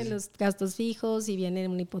 Claro, vienen sí. los gastos fijos, y viene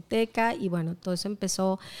una hipoteca. Y bueno, todo eso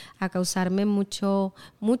empezó a causarme mucho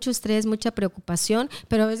estrés, mucha preocupación.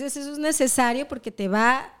 Pero a veces eso es necesario porque te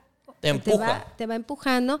va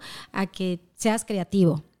empujando a que seas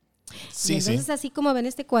creativo. Sí, y entonces, así como ven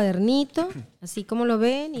este cuadernito, así como lo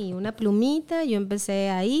ven, y una plumita, yo empecé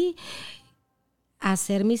ahí a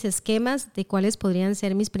hacer mis esquemas de cuáles podrían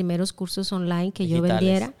ser mis primeros cursos online que yo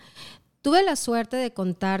vendiera. Tuve la suerte de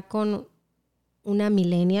contar con una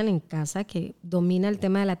millennial en casa que domina el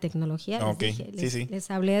tema de la tecnología. Okay. Les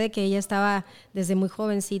hablé de que ella estaba desde muy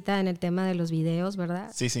jovencita en el tema de los videos, ¿verdad?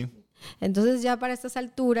 Sí. Entonces ya para estas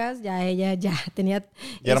alturas ya ella ya tenía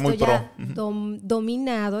ya era muy pro.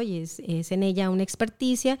 Dominado, y es en ella una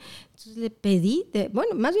experticia. Entonces le pedí,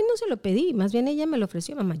 más bien no se lo pedí, más bien ella me lo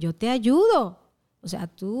ofreció: mamá, yo te ayudo. O sea,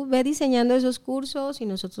 tú ve diseñando esos cursos y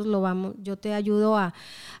nosotros yo te ayudo a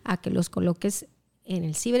que los coloques en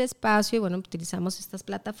el ciberespacio. Y bueno, utilizamos estas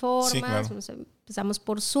plataformas, sí, claro. Empezamos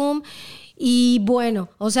por Zoom, y bueno,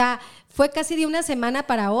 o sea, fue casi de una semana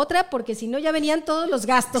para otra, porque si no ya venían todos los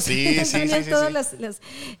gastos, venían todos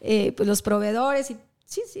los proveedores, y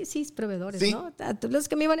sí, proveedores, sí. ¿No? Los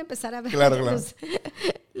que me iban a empezar a ver. Claro.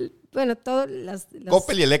 Bueno, todos las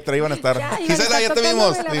Coppel y Electra iban a estar. Gisela, ya te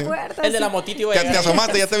vimos. El de la motito iba a llegar. Te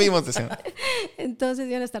asomaste, ya te vimos. Entonces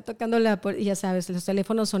iban a estar tocando ya sabes, los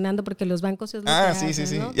teléfonos sonando, porque los bancos es lo que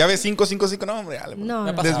hacen, ¿no? Ya ves 555, no, hombre, dale. No,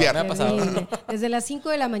 me ha pasado. Desde las 5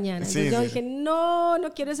 de la mañana. Entonces yo dije, no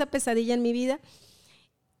quiero esa pesadilla en mi vida.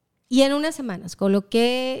 Y en unas semanas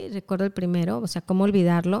coloqué, recuerdo el primero, o sea, cómo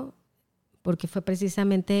olvidarlo, porque fue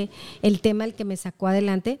precisamente el tema el que me sacó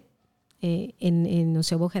adelante. No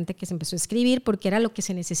sé, hubo gente que se empezó a escribir porque era lo que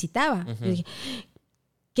se necesitaba. Yo dije,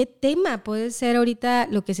 ¿qué tema puede ser ahorita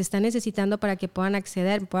lo que se está necesitando para que puedan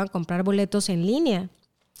acceder, puedan comprar boletos en línea?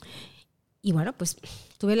 Y bueno, pues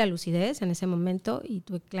tuve la lucidez en ese momento y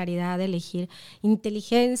tuve claridad de elegir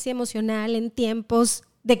inteligencia emocional en tiempos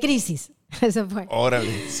de crisis. Eso fue.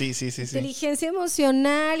 Órale, sí. Inteligencia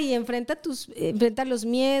emocional y enfrenta los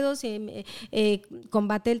miedos,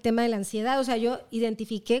 combate el tema de la ansiedad. O sea, yo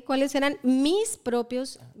identifiqué cuáles eran mis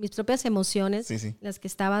propias emociones, las que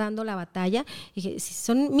estaba dando la batalla. Y dije, si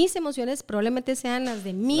son mis emociones, probablemente sean las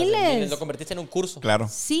de miles. Lo convertiste en un curso. Claro.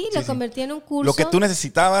 Sí, lo convertí en un curso. Lo que tú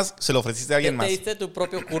necesitabas, se lo ofreciste a alguien más. Te diste tu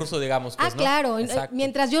propio curso, digamos. Pues, ¿no? Claro. Exacto.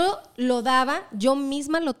 Mientras yo lo daba, yo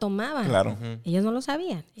misma lo tomaba. Claro. Ellos no lo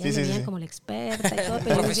sabían. Ellos me veían como la experta y todo.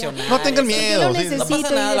 Pero profesional. No tengan miedo. Yo lo necesito. No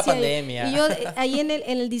pasa nada y la pandemia. Y yo ahí en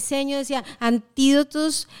el diseño decía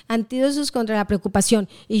antídotos contra la preocupación.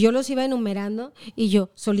 Y yo los iba enumerando y yo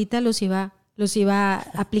solita los iba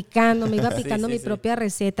aplicando, me iba aplicando mi propia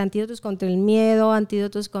receta, antídotos contra el miedo,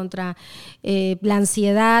 antídotos contra la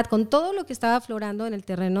ansiedad, con todo lo que estaba aflorando en el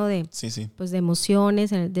terreno de, pues, de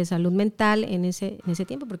emociones, de salud mental en ese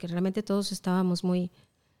tiempo, porque realmente todos estábamos muy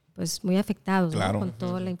afectados, claro, ¿no? Con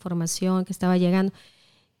toda la información que estaba llegando.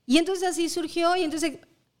 Y entonces así surgió, y entonces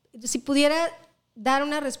si pudiera dar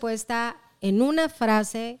una respuesta en una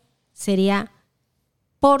frase, sería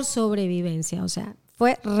por sobrevivencia, o sea,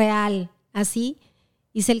 fue real. Así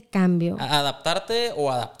hice el cambio. ¿Adaptarte o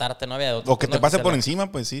adaptarte? No había otro. O que te pase por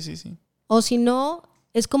encima, pues sí. O si no,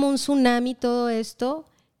 es como un tsunami todo esto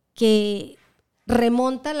que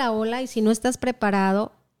remonta la ola, y si no estás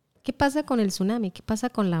preparado, ¿qué pasa con el tsunami? ¿Qué pasa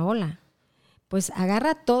con la ola? Pues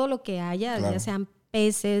agarra todo lo que haya, ya sean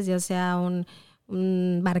peces, ya sea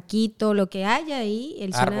un barquito, lo que haya ahí,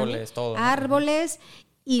 el tsunami. Árboles, todo. Árboles.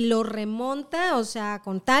 Y lo remonta, o sea,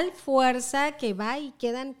 con tal fuerza que va y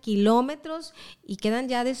quedan kilómetros y quedan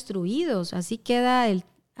ya destruidos. Así quedan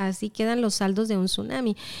los saldos de un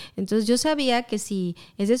tsunami. Entonces yo sabía que si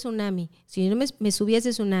ese tsunami, si yo no me subía a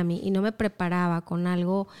ese tsunami y no me preparaba con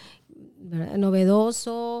algo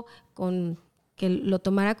novedoso, con que lo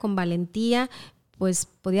tomara con valentía, pues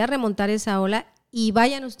podía remontar esa ola. Y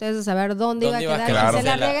vayan ustedes a saber dónde iba a quedar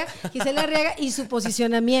Gisela Arriaga y su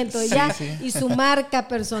posicionamiento y su marca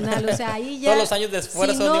personal. O sea, ahí ya. Todos los años de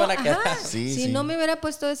esfuerzo, ¿dónde iban a quedar? Si no me hubiera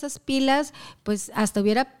puesto esas pilas, pues hasta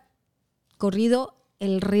hubiera corrido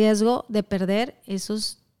el riesgo de perder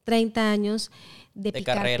esos 30 años de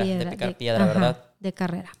picar piedra, ¿verdad? De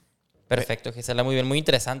carrera. Perfecto, Gisela, muy bien, muy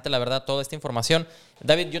interesante, la verdad, toda esta información.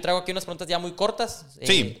 David, yo traigo aquí unas preguntas ya muy cortas.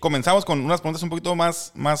 Sí, comenzamos con unas preguntas un poquito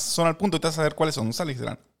más son al punto. Ahorita vas a saber cuáles son. Sale,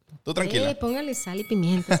 Gisela. Tú tranquila. Póngale sal y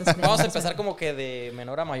pimienta. Vamos a empezar como que de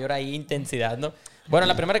menor a mayor ahí intensidad, ¿no? Bueno,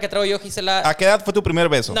 la primera que traigo yo, Gisela. ¿A qué edad fue tu primer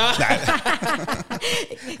beso? No.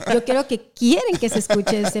 Yo creo que quieren que se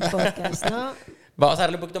escuche este podcast, ¿no? Vamos a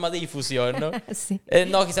darle un poquito más de difusión, ¿no? Sí.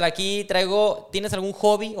 No, Gisela, aquí traigo... ¿Tienes algún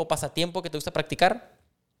hobby o pasatiempo que te gusta practicar?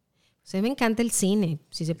 O sea, me encanta el cine.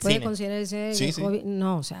 Si se puede considerar ese hobby.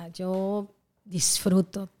 No, o sea, yo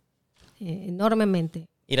disfruto enormemente.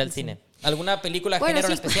 Ir al cine. ¿Alguna película género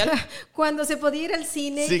en especial? Cuando se podía ir al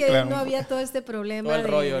cine, no había todo este problema. Todo el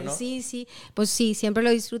rollo, ¿no? Sí. Pues sí, siempre lo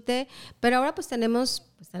disfruté. Pero ahora pues tenemos,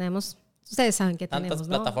 ustedes saben que tenemos,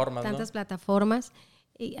 ¿no? Tantas plataformas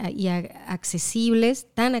y accesibles,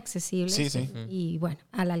 tan accesibles. Sí. Y bueno,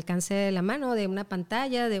 al alcance de la mano, de una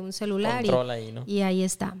pantalla, de un celular. Control ahí, ¿no? Y ahí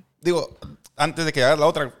está. Digo, antes de que hagas la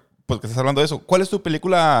otra, pues que estás hablando de eso, ¿cuál es tu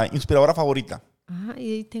película inspiradora favorita?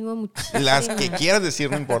 Y tengo muchísimas. Las que quieras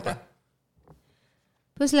decir, no importa.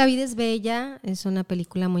 Pues La vida es bella, es una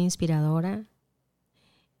película muy inspiradora.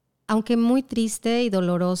 Aunque muy triste y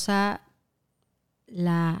dolorosa,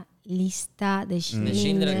 la lista de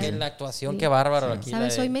Schindler. Que es la actuación, qué bárbaro. Aquí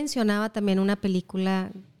 ¿Sabes? Hoy mencionaba también una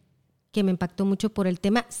película que me impactó mucho por el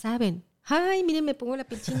tema. ¿Saben? Ay, miren, me pongo la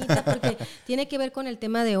piel chinita porque tiene que ver con el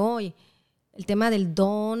tema de hoy. El tema del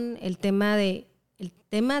don, el tema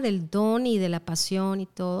del don y de la pasión y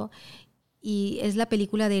todo. Y es la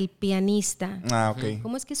película del pianista. Ok.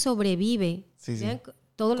 ¿Cómo es que sobrevive? Sí.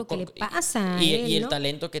 Todo lo que le pasa a y él, el ¿no?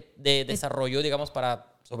 talento que desarrolló, digamos,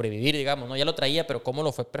 para sobrevivir, digamos, ¿no? Ya lo traía, pero cómo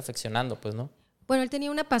lo fue perfeccionando, pues, ¿no? Bueno, él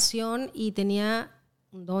tenía una pasión y tenía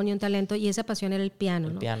un don y un talento, y esa pasión era el piano,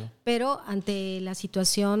 ¿no? Pero ante la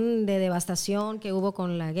situación de devastación que hubo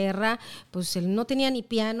con la guerra, pues él no tenía ni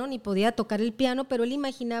piano, ni podía tocar el piano, pero él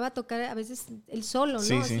imaginaba tocar a veces él solo,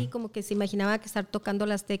 ¿no? Así como que se imaginaba que estar tocando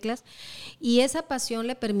las teclas, y esa pasión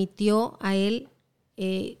le permitió a él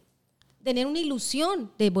tener una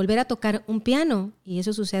ilusión de volver a tocar un piano, y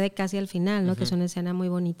eso sucede casi al final, ¿no? Que es una escena muy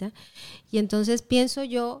bonita. Y entonces pienso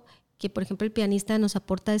yo que, por ejemplo, el pianista nos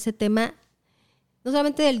aporta ese tema no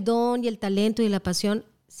solamente del don y el talento y la pasión,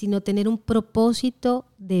 sino tener un propósito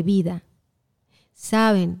de vida.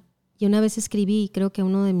 Saben, yo una vez escribí, creo que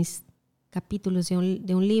uno de mis capítulos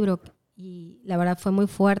de un libro, y la verdad fue muy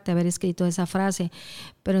fuerte haber escrito esa frase,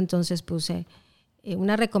 pero entonces puse,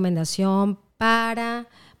 una recomendación para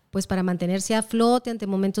mantenerse a flote ante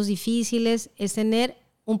momentos difíciles, es tener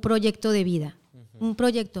un proyecto de vida. Un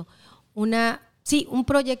proyecto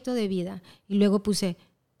de vida. Y luego puse,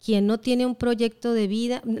 quien no tiene un proyecto de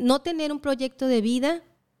vida, no tener un proyecto de vida,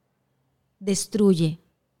 destruye.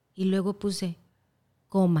 Y luego puse,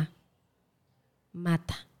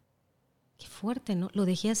 mata. Qué fuerte, ¿no? Lo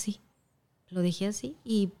dejé así.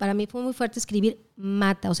 Y para mí fue muy fuerte escribir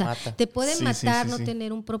mata. O sea, te puede matar no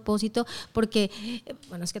tener un propósito porque,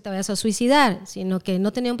 bueno, es que te vayas a suicidar, sino que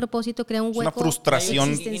no tener un propósito crea un hueco. Es una frustración.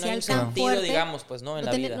 Existencial y no hay un tan fuerte, digamos, pues, ¿no? En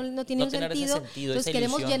la vida. No tiene un sentido. Entonces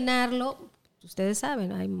queremos llenarlo. Ustedes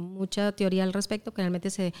saben, hay mucha teoría al respecto, que realmente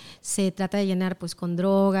se trata de llenar pues con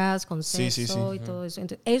drogas, con sexo y todo eso.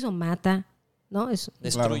 Entonces, eso mata, ¿no? Eso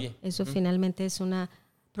destruye. Eso finalmente es un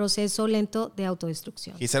proceso lento de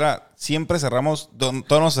autodestrucción. Gisela, siempre cerramos,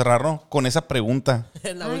 todos nos cerraron con esa pregunta.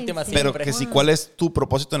 La última sí. siempre. Pero que si, ¿cuál es tu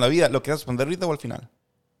propósito en la vida? ¿Lo quieres responder ahorita o al final?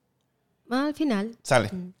 Al final.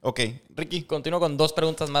 Sale. Ok. Ricky. Continúo con 2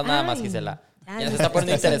 preguntas más, nada más, Gisela. Ya se está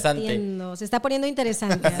poniendo interesante. Se está poniendo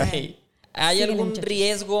interesante. Sí. ¿Hay algún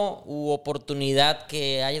riesgo u oportunidad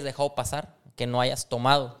que hayas dejado pasar, que no hayas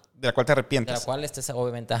tomado? De la cual te arrepientes. De la cual estés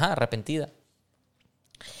obviamente arrepentida.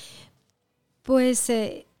 Pues,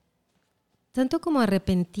 tanto como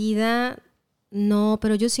arrepentida, no,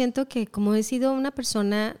 pero yo siento que como he sido una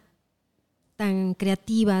persona tan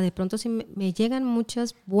creativa, de pronto sí me llegan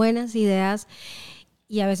muchas buenas ideas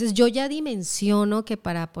y a veces yo ya dimensiono que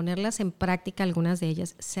para ponerlas en práctica algunas de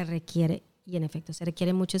ellas se requiere. Y en efecto, se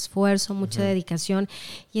requiere mucho esfuerzo, mucha dedicación.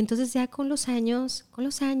 Y entonces ya con los años,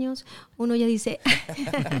 uno ya dice,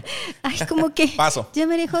 ay, como que ya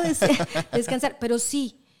me dejo de descansar. Pero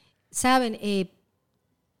sí, saben,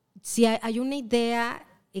 si hay una idea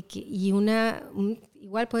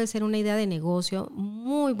igual puede ser una idea de negocio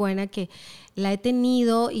muy buena que la he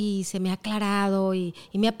tenido y se me ha aclarado y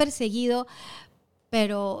me ha perseguido,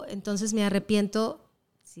 pero entonces me arrepiento.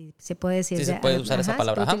 Sí, se puede decir. Sí, se puede usar esa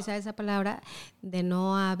palabra. Se puede utilizar esa palabra de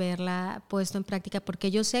no haberla puesto en práctica porque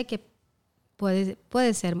yo sé que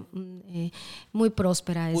puede ser muy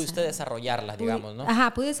próspera. Pudiste desarrollarla, digamos, ¿no?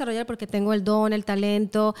 Pude desarrollar porque tengo el don, el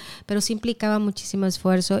talento, pero sí implicaba muchísimo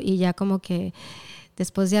esfuerzo y ya como que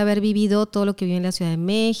después de haber vivido todo lo que viví en la Ciudad de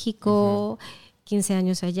México, 15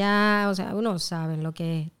 años allá, o sea, uno sabe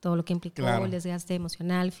todo lo que implicó, el desgaste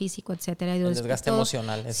emocional, físico, etcétera. El desgaste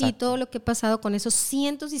emocional, exacto. Sí, todo lo que he pasado con esos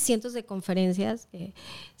cientos y cientos de conferencias,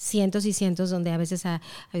 cientos y cientos donde a veces ha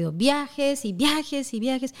habido viajes y viajes y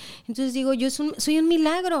viajes. Entonces digo, yo soy un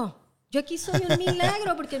milagro. Yo aquí soy un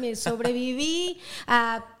milagro porque me sobreviví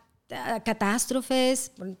a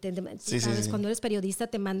catástrofes. ¿Sabes? Cuando eres periodista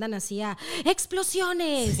te mandan así a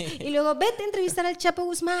explosiones y luego vete a entrevistar al Chapo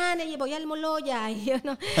Guzmán y voy al Moloya y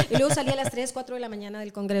luego salí a las 3, 4 de la mañana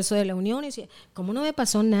del Congreso de la Unión y decía, ¿cómo no me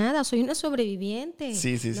pasó nada? Soy una sobreviviente.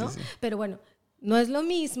 ¿no? Sí. Pero bueno, no es lo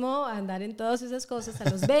mismo andar en todas esas cosas a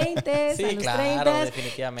los 20, a los 30.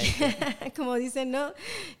 Definitivamente. Como dicen, ¿no?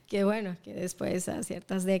 Que bueno, que después a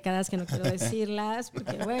ciertas décadas que no quiero decirlas,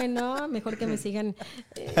 porque bueno, mejor que me sigan,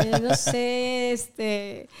 no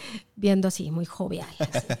sé, viendo así, muy jovial.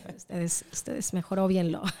 Así. Ustedes mejor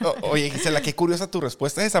óbienlo. Oye, Gisela, qué curiosa tu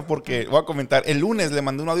respuesta esa, porque voy a comentar, el lunes le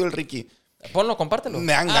mandé un audio al Ricky. Ponlo, compártelo.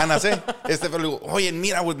 Me dan ganas, pero le digo, oye,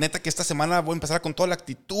 mira, güey, neta que esta semana voy a empezar con toda la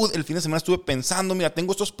actitud. El fin de semana estuve pensando, mira,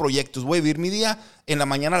 tengo estos proyectos. Voy a vivir mi día, en la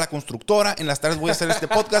mañana la constructora, en las tardes voy a hacer este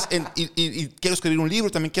podcast y quiero escribir un libro.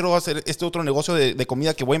 También quiero hacer este otro negocio de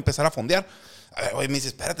comida que voy a empezar a fondear. Oye, me dice,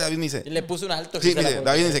 espérate, David, me dice. Le puse un alto. Sí,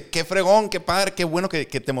 David me dice, qué fregón, qué padre, qué bueno que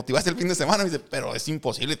te motivaste el fin de semana. Me dice, pero es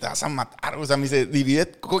imposible, te vas a matar. O sea, me dice, divide.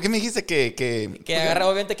 ¿Qué me dijiste? Que agarra,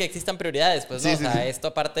 obviamente, que existan prioridades, pues, ¿no? Sí, o sea, esto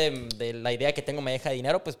aparte de la idea que tengo me deja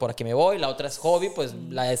dinero, pues por aquí me voy. La otra es hobby, pues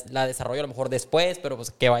la desarrollo a lo mejor después, pero pues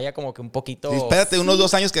que vaya como que un poquito. Sí, espérate unos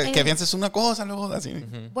 2 años que afiances una cosa, luego así.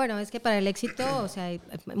 Bueno, es que para el éxito, o sea,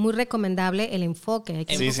 muy recomendable el enfoque.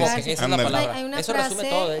 Sí, esa es la palabra. Eso resume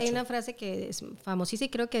todo, de hecho. Hay una frase que es famosísima y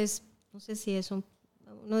creo que es, no sé si es uno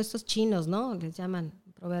de estos chinos, ¿no? Les llaman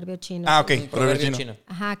proverbio chino. Ah, ok, proverbio chino.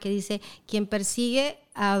 Que dice, quien persigue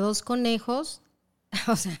a 2 conejos,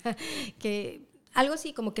 o sea, que algo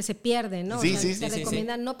así como que se pierde, ¿no? Sí, o sea, sí, se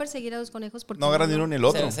recomienda no perseguir a 2 conejos porque no agarran ni uno ni el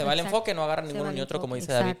otro. Se va el enfoque, no agarran ninguno ni otro, como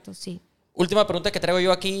dice David. Exacto, sí. Última pregunta que traigo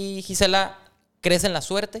yo aquí, Gisela. ¿Crees en la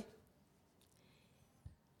suerte?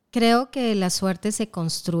 Creo que la suerte se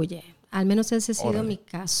construye. Al menos ese ha sido mi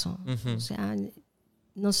caso. O sea,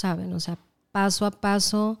 no saben, o sea, paso a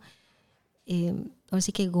paso, ahora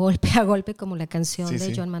sí que golpe a golpe, como la canción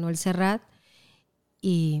de Joan Manuel Serrat.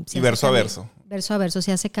 Y verso a verso. Verso a verso,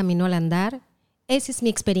 se hace camino al andar. esa es mi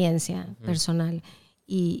experiencia personal.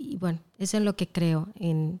 Y bueno, eso es lo que creo,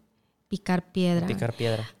 en picar piedra. Picar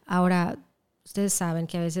piedra. Ahora, ustedes saben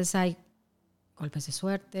que a veces hay golpes de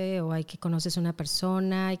suerte o hay que conoces a una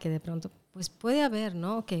persona y que de pronto, pues puede haber,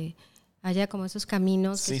 ¿no? Que haya como esos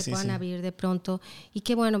caminos que se puedan abrir de pronto. Y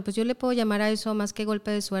que bueno, pues yo le puedo llamar a eso más que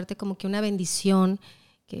golpe de suerte, como que una bendición,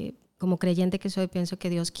 que como creyente que soy, pienso que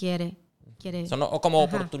Dios quiere. Son como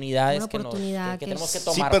oportunidades que tenemos que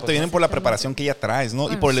tomar. Sí, pero te vienen por la preparación que ya traes,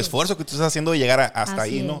 ¿no? Y por el esfuerzo que tú estás haciendo de llegar hasta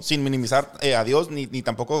ahí, ¿no? Sin minimizar a Dios ni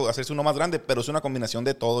tampoco hacerse uno más grande, pero es una combinación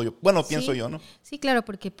de todo. Pienso yo, ¿no? Sí, claro,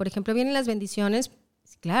 porque por ejemplo vienen las bendiciones.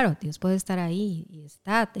 Claro, Dios puede estar ahí y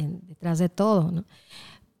está detrás de todo, ¿no?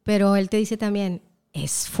 Pero Él te dice también,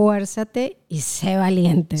 esfuérzate y sé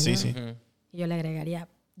valiente, ¿no? Sí. Y yo le agregaría,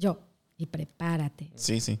 y prepárate.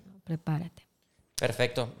 Sí. ¿no? Prepárate.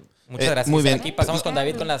 Perfecto. Muchas gracias. Muy bien. Aquí pasamos con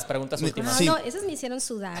David con las preguntas últimas. No, esas me hicieron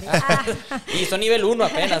sudar. Y son nivel 1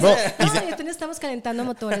 apenas. No, apenas estamos calentando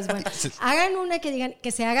motores. Bueno, hagan una que digan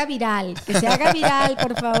que se haga viral. Que se haga viral,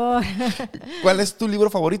 por favor. ¿Cuál es tu libro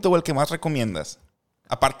favorito o el que más recomiendas?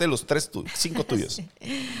 Aparte de los 5 tuyos. Sí.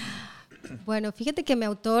 Bueno, fíjate que mi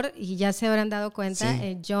autor, y ya se habrán dado cuenta,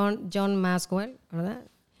 John Maswell, ¿verdad?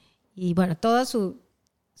 Y bueno, toda su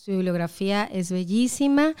bibliografía es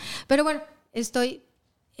bellísima. Pero bueno, estoy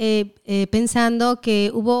pensando que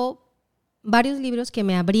hubo varios libros que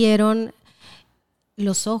me abrieron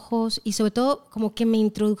los ojos y sobre todo como que me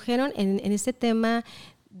introdujeron en este tema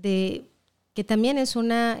de que también ha sido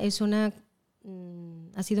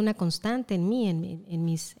una constante en mí, en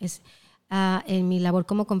mi labor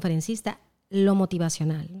como conferencista, lo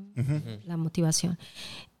motivacional, la motivación.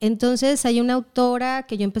 Entonces hay una autora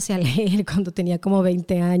que yo empecé a leer cuando tenía como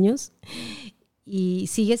 20 años y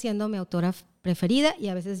sigue siendo mi autora preferida y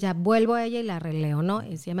a veces ya vuelvo a ella y la releo, ¿no?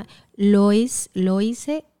 Se llama Lois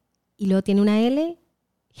y luego tiene una L,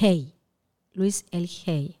 Hay, Louise L.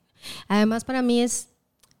 Hay. Además para mí es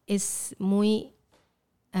muy,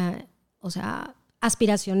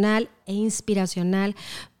 aspiracional e inspiracional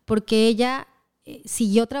porque ella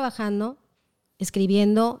siguió trabajando,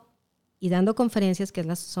 escribiendo y dando conferencias,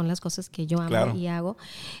 que son las cosas que yo amo y hago,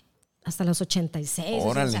 hasta los 86.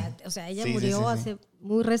 O sea, ella murió hace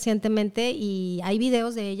muy recientemente y hay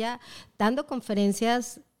videos de ella dando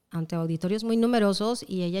conferencias ante auditorios muy numerosos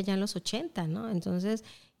y ella ya en los 80, ¿no? Entonces,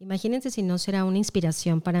 imagínense si no será una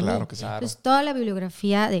inspiración para mí. Claro que sí. Entonces, toda la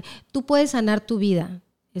bibliografía de Tú puedes sanar tu vida,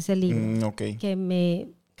 es el libro que me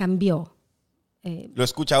cambió. Lo he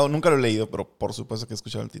escuchado, nunca lo he leído, pero por supuesto que he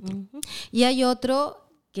escuchado el título. Y hay otro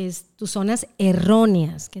que es Tus zonas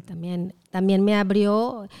erróneas, que también me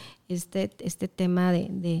abrió este tema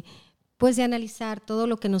de analizar todo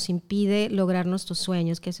lo que nos impide lograr nuestros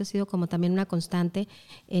sueños, que eso ha sido como también una constante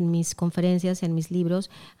en mis conferencias, en mis libros,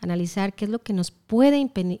 analizar qué es lo que nos puede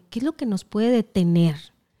impedir, qué es lo que nos puede detener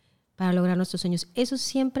para lograr nuestros sueños. Eso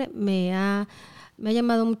siempre me ha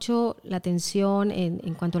llamado mucho la atención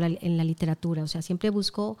en cuanto a en la literatura. O sea, siempre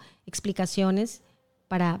busco explicaciones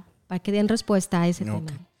para que den respuesta a ese tema.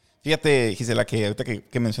 Fíjate, Gisela, que ahorita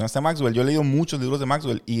que mencionaste a Maxwell, yo he leído muchos libros de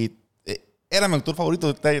Maxwell y era mi autor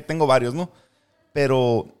favorito, tengo varios, ¿no?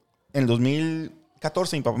 Pero en el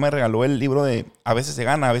 2014 mi papá me regaló el libro de A veces se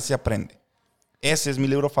gana, a veces se aprende. Ese es mi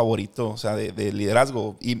libro favorito, o sea, de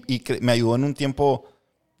liderazgo y me ayudó en un tiempo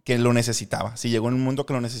que lo necesitaba. Si llegó en un momento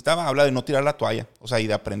que lo necesitaba, habla de no tirar la toalla, o sea, y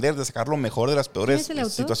de aprender, de sacar lo mejor de las peores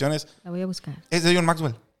situaciones. La voy a buscar. Es de John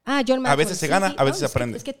Maxwell. John Maxwell. A veces se gana, a veces se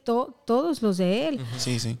aprende. Es que todos los de él.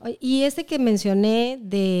 Sí. Y este que mencioné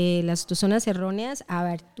de tus zonas erróneas, a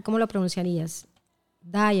ver, ¿tú cómo lo pronunciarías?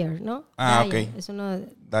 Dyer, ¿no? Dyer. Es uno.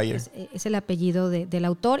 Dyer. Es el apellido del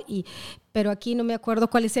autor, pero aquí no me acuerdo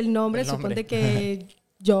cuál es el nombre. Suponte que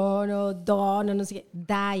John o Don o no sé qué.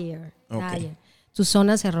 Dyer. Sus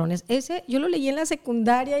zonas erróneas. Ese yo lo leí en la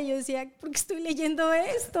secundaria y yo decía, ¿por qué estoy leyendo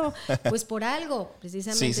esto? Pues por algo,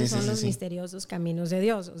 precisamente son los misteriosos caminos de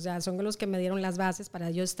Dios. O sea, son los que me dieron las bases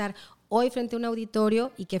para yo estar hoy frente a un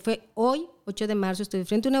auditorio y que fue hoy, 8 de marzo, estoy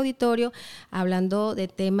frente a un auditorio hablando de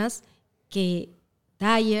temas que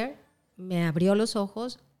Dyer me abrió los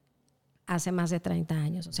ojos hace más de 30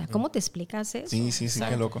 años. O sea, ¿cómo te explicas eso? Sí,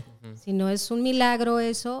 qué loco. Si no es un milagro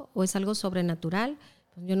eso o es algo sobrenatural,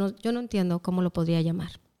 pues yo no entiendo cómo lo podría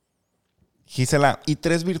llamar. Gisela, ¿y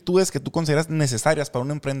 3 virtudes que tú consideras necesarias para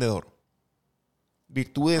un emprendedor?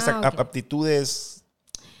 Virtudes, aptitudes,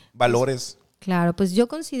 valores. Claro, pues yo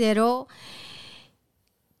considero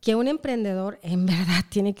que un emprendedor en verdad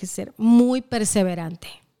tiene que ser muy perseverante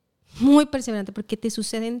porque te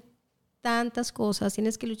suceden tantas cosas,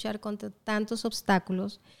 tienes que luchar contra tantos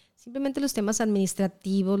obstáculos. Simplemente los temas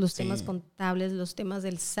administrativos, los temas contables, los temas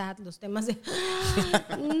del SAT, los temas de...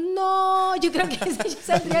 No, yo creo que yo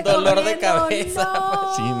saldría dolor corriendo, de cabeza.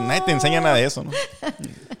 No. Sí, nadie te enseña nada de eso, ¿no?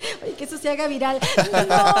 Oye, que eso se haga viral.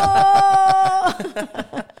 ¡No!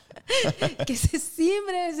 Que se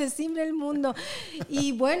simbre el mundo.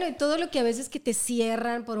 Y bueno, y todo lo que a veces que te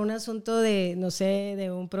cierran por un asunto de, no sé, de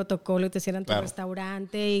un protocolo, te cierran tu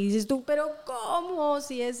restaurante y dices tú, pero ¿cómo?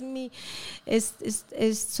 Si es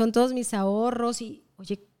son todos mis ahorros y,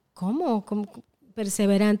 oye, ¿cómo?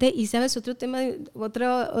 Perseverante. Y sabes, otro tema,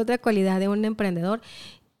 otra cualidad de un emprendedor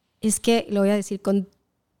es que, lo voy a decir con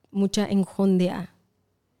mucha enjundia,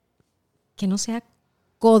 que no sea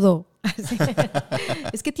codo.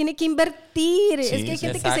 Es que tiene que invertir. Es que hay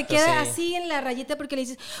gente que se queda así en la rayita porque le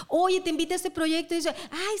dices, oye, te invito a este proyecto y dice,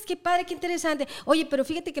 ay, es que padre, qué interesante. Oye, pero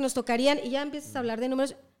fíjate que nos tocarían, y ya empiezas a hablar de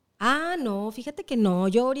números. Ah, no, fíjate que no,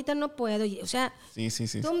 yo ahorita no puedo. O sea,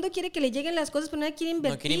 todo el mundo quiere que le lleguen las cosas, pero nadie quiere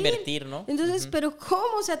invertir. No quiere invertir, ¿no? Entonces, ¿pero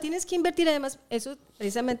cómo? O sea, tienes que invertir. Además, eso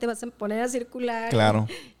precisamente vas a poner a circular. Claro.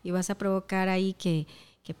 Y vas a provocar ahí que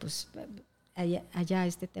pues haya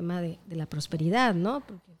este tema de la prosperidad, ¿no?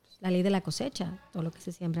 Porque la ley de la cosecha, todo lo que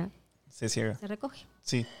se siembra se ciega, se recoge.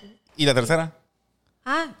 Sí. ¿Y la tercera?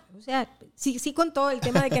 O sea, sí con todo el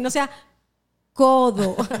tema de que no sea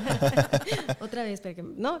codo. Otra vez, pero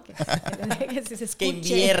que se escuche. Que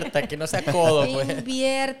invierta, que no sea codo. Que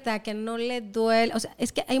invierta, que no le duele. O sea,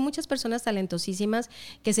 es que hay muchas personas talentosísimas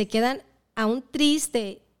que se quedan aún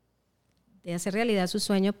triste de hacer realidad su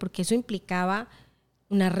sueño porque eso implicaba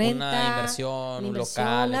una renta, una inversión, un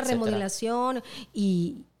local, una etcétera. Remodelación.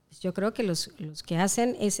 Y yo creo que los que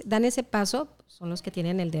dan ese paso son los que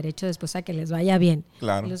tienen el derecho después a que les vaya bien.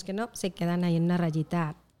 Claro. Y los que no, se quedan ahí en una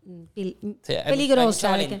rayita Hay peligrosa.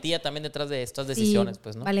 mucha valentía también detrás de estas decisiones,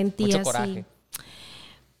 pues, ¿no? Valentía, mucho coraje. Sí.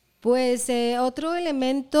 Pues otro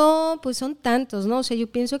elemento, pues son tantos, ¿no? O sea,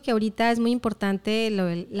 yo pienso que ahorita es muy importante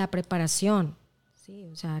la preparación. Sí,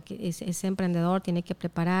 o sea, que ese emprendedor tiene que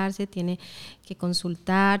prepararse, tiene que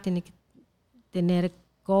consultar, tiene que tener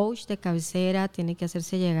coach de cabecera, tiene que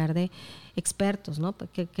hacerse llegar de expertos, ¿no?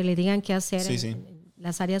 Que le digan qué hacer en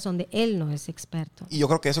las áreas donde él no es experto. Y yo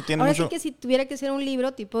creo que eso tiene Ahora mucho... sí que si tuviera que ser un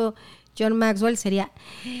libro tipo John Maxwell sería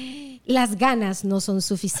las ganas no son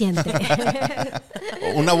suficientes.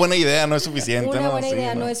 Una buena idea no es suficiente. Una buena Sí,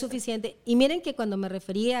 idea no es suficiente. Y miren que cuando me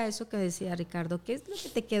refería a eso que decía Ricardo, ¿qué es lo que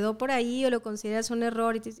te quedó por ahí o lo consideras un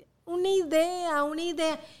error? Y te dice, una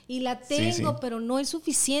idea, y la tengo, pero no es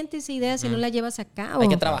suficiente esa idea si no la llevas a cabo. Hay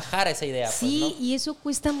que trabajar esa idea. Sí, pues, ¿no? y eso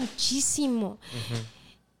cuesta muchísimo.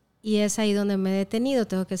 Y es ahí donde me he detenido,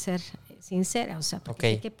 tengo que ser sincera, o sea,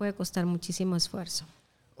 porque sé que puede costar muchísimo esfuerzo.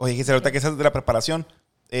 Oye, Gisela, ahorita que estás de la preparación,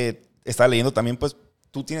 estaba leyendo también, pues,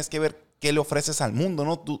 tú tienes que ver qué le ofreces al mundo,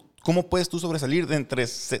 ¿no? ¿Cómo puedes tú sobresalir de entre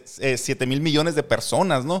 7,000 millones de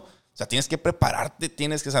personas, ¿no? O sea, tienes que prepararte,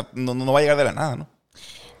 tienes que, o sea, no va a llegar de la nada, ¿no?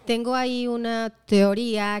 Tengo ahí una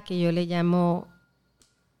teoría que yo le llamo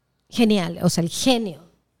genial, o sea, el genio,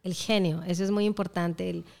 eso es muy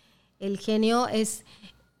importante. El genio es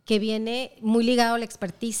que viene muy ligado a la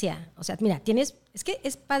experticia. O sea, mira, es que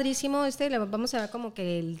es padrísimo vamos a ver como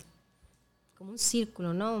que como un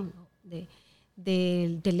círculo, ¿no?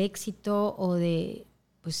 Del éxito o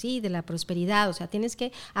pues sí, de la prosperidad. O sea, tienes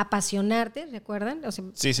que apasionarte, ¿recuerdan? O sea,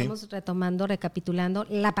 estamos retomando, recapitulando.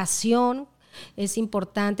 La pasión es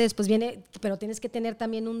importante, después viene, pero tienes que tener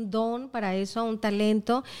también un don para eso, un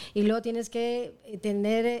talento, y luego tienes que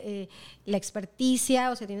tener la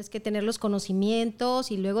experticia, o sea, tienes que tener los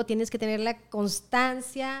conocimientos, y luego tienes que tener la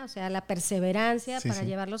constancia, o sea, la perseverancia para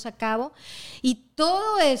llevarlos a cabo. Y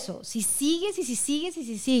todo eso, si sigues,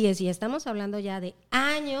 y estamos hablando ya de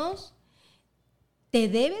años, te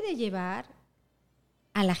debe de llevar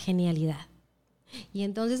a la genialidad. Y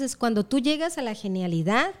entonces es cuando tú llegas a la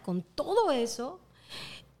genialidad, con todo eso,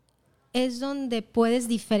 es donde puedes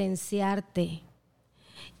diferenciarte.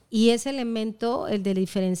 Y ese elemento, el de la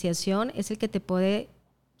diferenciación, es el que te puede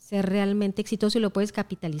ser realmente exitoso y lo puedes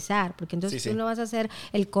capitalizar. Porque entonces tú no vas a ser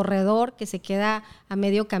el corredor que se queda a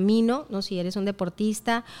medio camino, ¿no? Si eres un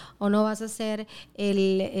deportista, o no vas a ser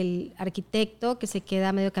el arquitecto que se queda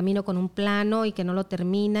a medio camino con un plano y que no lo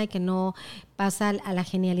termina y que no pasa a la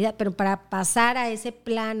genialidad. Pero para pasar a ese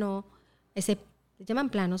plano, ¿se llaman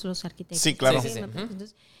planos los arquitectos? Sí, claro. Sí.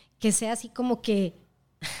 Entonces, que sea así como que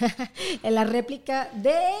en la réplica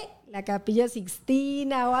de la Capilla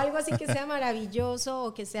Sixtina o algo así que sea maravilloso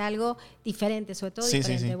o que sea algo diferente, sobre todo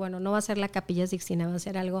diferente. Sí. Bueno, no va a ser la Capilla Sixtina, va a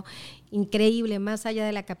ser algo increíble, más allá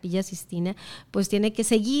de la Capilla Sixtina, pues tiene que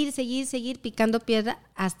seguir picando piedra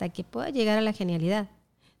hasta que pueda llegar a la genialidad.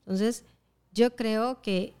 Entonces, yo creo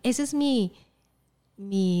que ese es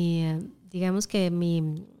digamos que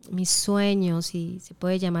mi sueño, si se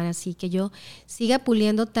puede llamar así, que yo siga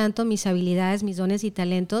puliendo tanto mis habilidades, mis dones y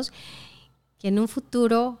talentos, que en un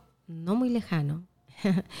futuro no muy lejano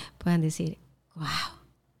puedan decir, wow,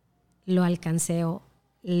 lo alcancé o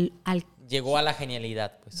llegó a la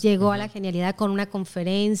genialidad. Pues. Llegó a la genialidad con una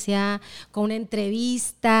conferencia, con una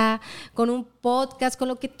entrevista, con un podcast, con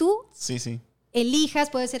lo que tú elijas.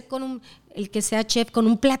 Puede ser el que sea chef, con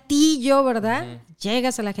un platillo, ¿verdad?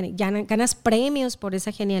 Llegas a la genialidad, ganas premios por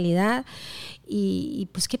esa genialidad. Y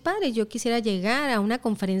pues qué padre, yo quisiera llegar a una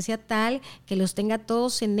conferencia tal que los tenga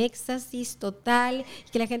todos en éxtasis total,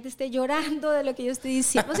 que la gente esté llorando de lo que yo estoy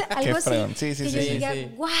diciendo. O sea, algo así. Que yo diga,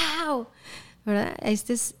 wow, ¿verdad?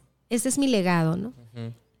 Este es mi legado, ¿no?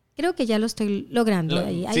 Creo que ya lo estoy logrando.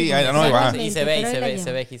 Y se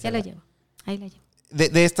ve, Gisela. Ya lo llevo. Ahí la llevo.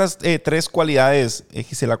 De estas 3 cualidades,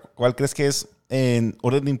 Gisela, ¿cuál crees que es en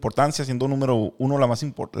orden de importancia, siendo número 1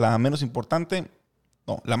 la menos importante?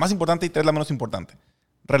 No, la más importante y 3 la menos importante.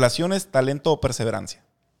 Relaciones, talento o perseverancia.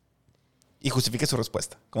 Y justifique su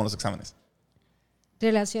respuesta, como los exámenes.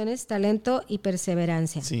 Relaciones, talento y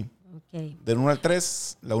perseverancia. Sí. Okay. Del 1 al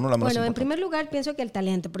 3, la 1 la menos importante. Bueno, en primer lugar pienso que el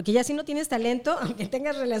talento, porque ya si no tienes talento, aunque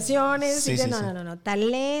tengas relaciones, no,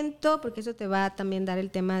 talento, porque eso te va a también dar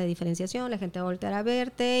el tema de diferenciación, la gente va a voltear a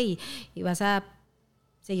verte y vas a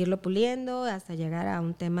seguirlo puliendo hasta llegar a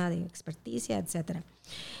un tema de experticia, etcétera.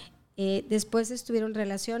 Después estuvieron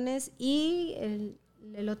relaciones y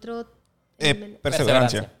el otro...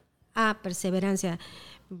 perseverancia. Perseverancia.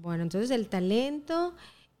 Bueno, entonces el talento...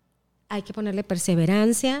 Hay que ponerle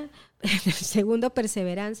perseverancia. Segundo,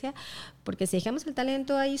 perseverancia, porque si dejamos el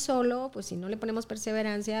talento ahí solo, pues si no le ponemos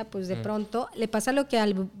perseverancia, pues de pronto le pasa lo que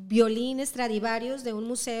al violín Stradivarius de un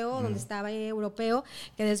museo donde estaba europeo,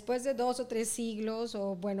 que después de 2 o 3 siglos,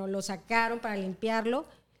 o bueno, lo sacaron para limpiarlo,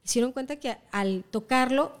 se dieron cuenta que al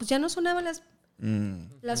tocarlo, pues ya no sonaban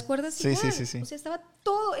las cuerdas igual. O sea, estaba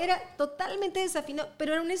todo, era totalmente desafinado,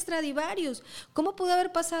 pero era un Stradivarius. ¿Cómo pudo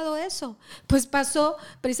haber pasado eso? Pues pasó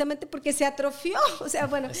precisamente porque se atrofió. O sea,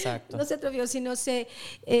 bueno, exacto. No se atrofió, sino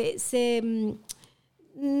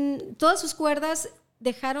todas sus cuerdas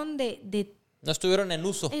dejaron de no estuvieron en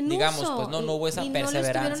uso, digamos, pues no hubo esa perseverancia. No lo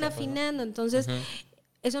estuvieron afinando, entonces...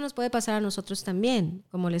 Eso nos puede pasar a nosotros también,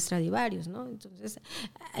 como el Stradivarius, ¿no? Entonces,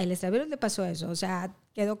 al Stradivarius le pasó eso, o sea,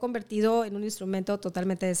 quedó convertido en un instrumento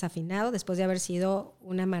totalmente desafinado después de haber sido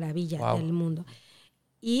una maravilla del mundo.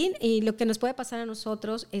 Y lo que nos puede pasar a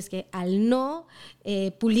nosotros es que al no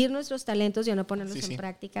pulir nuestros talentos y a no ponerlos en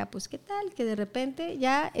práctica, pues qué tal que de repente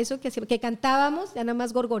ya eso que cantábamos, ya nada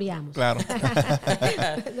más gorgoreamos. Claro.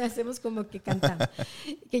 Hacemos como que cantamos.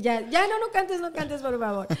 Que ya no cantes, por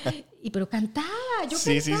favor. Pero cantaba, yo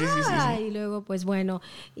cantaba. Sí. Y luego, pues bueno,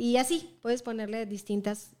 y así puedes ponerle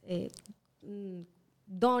distintas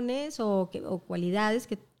dones o cualidades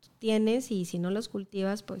que tú tienes, y si no los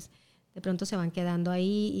cultivas, pues de pronto se van quedando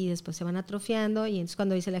ahí y después se van atrofiando. Y entonces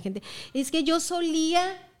cuando dice la gente, es que yo solía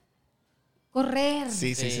correr.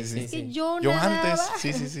 Sí. Es que yo nadaba.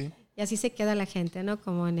 Antes. Sí. Y así se queda la gente, ¿no?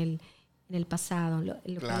 Como en el pasado.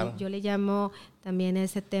 Claro. Yo le llamo también a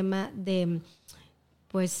ese tema de,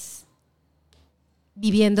 pues,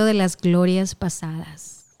 viviendo de las glorias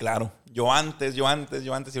pasadas. Claro. Yo antes. Y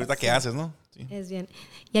ahorita, ¿qué haces, no? Sí. Es bien.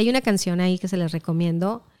 Y hay una canción ahí que se les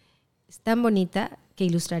recomiendo. Es tan bonita que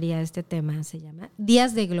ilustraría este tema. Se llama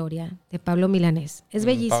Días de Gloria, de Pablo Milanés. Es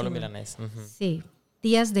bellísimo. Pablo Milanés. Sí,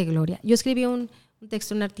 Días de Gloria. Yo escribí un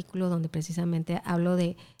texto, un artículo donde precisamente hablo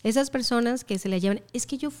de esas personas que se le llevan, es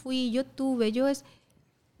que yo fui, yo tuve,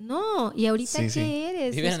 No, ¿y ahorita qué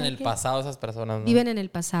eres? Viven en el pasado esas personas, ¿no? Viven en el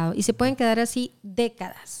pasado y se pueden quedar así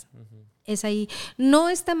décadas. Es ahí. No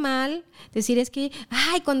está mal decir, es que,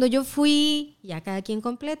 cuando yo fui, ya cada quien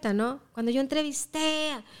completa, ¿no? Cuando yo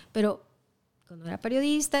entrevisté, pero cuando era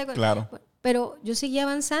periodista. Claro. Pero yo seguía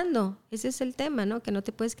avanzando. Ese es el tema, ¿no? Que no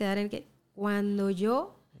te puedes quedar en que cuando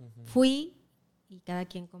yo fui y cada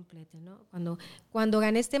quien complete, ¿no? Cuando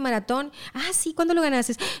gané este maratón, sí, ¿cuándo lo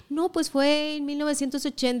ganaste? No, pues fue en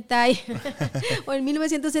 1980 o en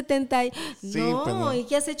 1970. No, ¿y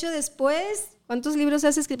qué has hecho después? ¿Cuántos libros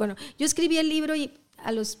has escrito? Bueno, yo escribí el libro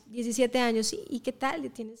a los 17 años. ¿Y qué tal? Ya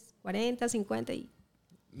tienes 40, 50 y...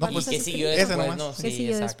 No, pues ¿qué siguió después? ¿Qué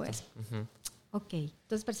siguió después? Ok,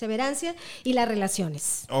 entonces perseverancia y las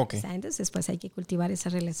relaciones. Ok. O sea, entonces después hay que cultivar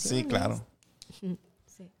esas relaciones. Sí, claro. Sí.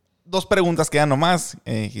 2 preguntas quedan nomás,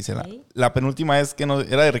 Gisela. Okay. La penúltima es que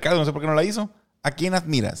era de Ricardo, no sé por qué no la hizo. ¿A quién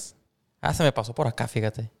admiras? Se me pasó por acá,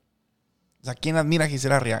 fíjate. ¿A quién admira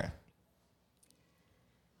Gisela Arriaga?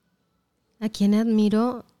 ¿A quién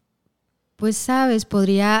admiro? Pues sabes,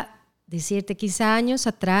 podría decirte, quizá años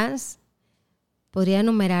atrás, podría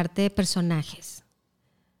enumerarte personajes.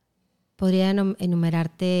 Podría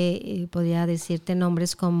enumerarte, podría decirte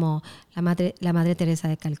nombres como la Madre Teresa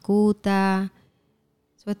de Calcuta,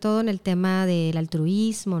 sobre todo en el tema del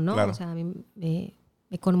altruismo, ¿no? Claro. O sea, a mí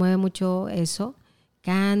me conmueve mucho eso.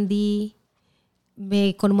 Gandhi,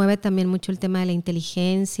 me conmueve también mucho el tema de la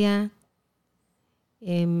inteligencia.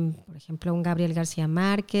 Por ejemplo, un Gabriel García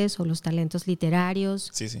Márquez o los talentos literarios,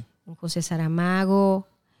 Sí, sí. un José Saramago.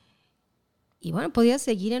 Y bueno, podía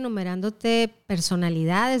seguir enumerándote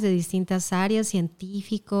personalidades de distintas áreas,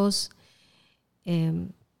 científicos,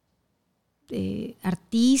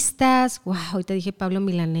 artistas. Wow, hoy te dije Pablo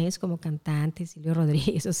Milanés como cantante, Silvio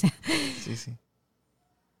Rodríguez, o sea. Sí, sí.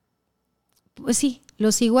 Pues sí,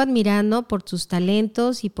 los sigo admirando por sus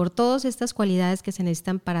talentos y por todas estas cualidades que se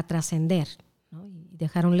necesitan para trascender, ¿no? Y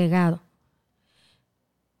dejar un legado.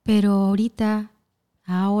 Pero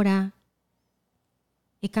ahora,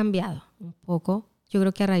 he cambiado un poco. Yo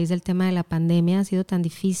creo que a raíz del tema de la pandemia ha sido tan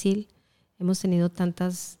difícil. Hemos tenido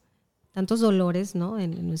tantos dolores, ¿no?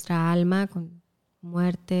 en nuestra alma, con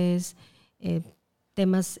muertes,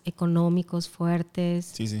 temas económicos fuertes,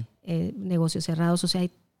 Sí, sí. negocios cerrados. O sea,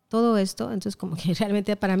 hay todo esto. Entonces, como que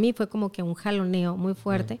realmente para mí fue como que un jaloneo muy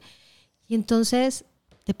fuerte. Y entonces,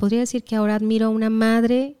 te podría decir que ahora admiro a una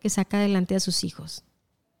madre que saca adelante a sus hijos.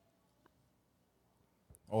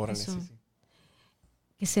 Órale, Eso. sí, sí.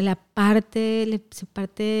 Que se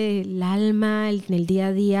parte el alma en el día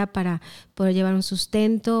a día para poder llevar un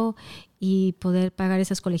sustento y poder pagar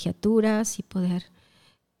esas colegiaturas y poder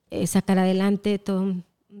sacar adelante todo un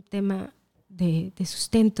tema de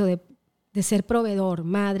sustento, de ser proveedor,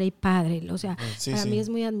 madre y padre. O sea, Sí, para sí. mí es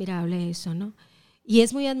muy admirable eso, ¿no? Y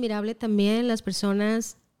es muy admirable también las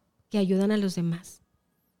personas que ayudan a los demás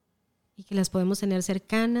y que las podemos tener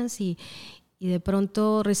cercanas y de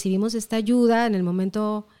pronto recibimos esta ayuda en el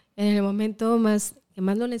momento más que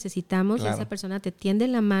más lo necesitamos. Claro. Y esa persona te tiende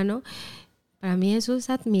la mano. Para mí eso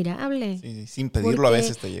es admirable. Sí, sí. Sin pedirlo a Porque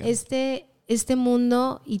veces te llega. este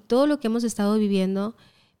mundo y todo lo que hemos estado viviendo,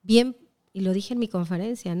 bien, y lo dije en mi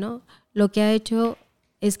conferencia, ¿no? Lo que ha hecho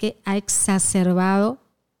es que ha exacerbado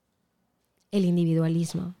el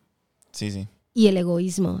individualismo Sí, sí. y el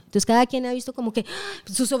egoísmo. Entonces cada quien ha visto como que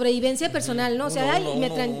su sobrevivencia personal, ¿no? O sea,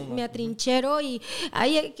 me atrinchero y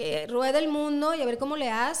que rueda el mundo y a ver cómo le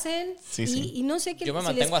hacen. Sí, y, sí. y no sé qué Yo me si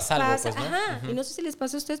mantengo les a salvo, pasa. pues, ¿no? Ajá. Y no sé si les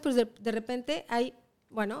pasa a ustedes, pero de repente hay,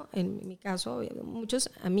 bueno, en mi caso, muchos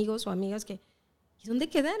amigos o amigas que ¿y dónde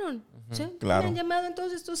quedaron? O sea, Claro. me han llamado en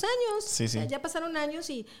todos estos años. Sí, sí. O sea, ya pasaron años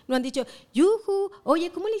y no han dicho, yuju,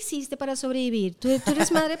 oye, ¿cómo le hiciste para sobrevivir? Tú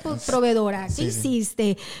eres madre proveedora. ¿Qué Sí, sí.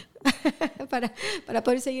 hiciste para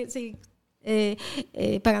poder seguir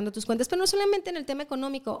pagando tus cuentas? Pero no solamente en el tema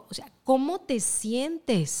económico. O sea, ¿cómo te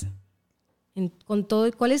sientes con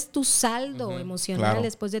todo? ¿Cuál es tu saldo emocional Claro.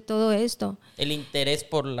 después de todo esto? El interés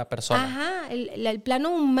por la persona. Ajá, el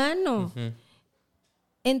plano humano.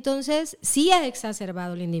 Entonces, sí ha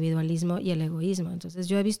exacerbado el individualismo y el egoísmo. Entonces,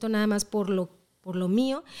 yo he visto nada más por lo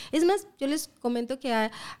mío. Es más, yo les comento que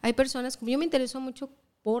hay personas, como yo me intereso mucho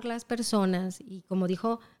por las personas, y como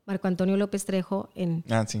dijo Marco Antonio López Trejo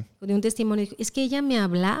Sí. de un testimonio, dijo, es que ella me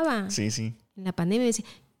hablaba Sí, sí. en la pandemia, me decía,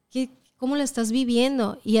 ¿cómo la estás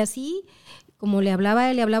viviendo? Y así, como le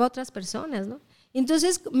hablaba él, le hablaba a otras personas, ¿no?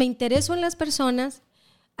 Entonces, me intereso en las personas.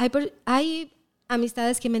 Hay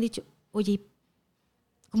amistades que me han dicho, oye,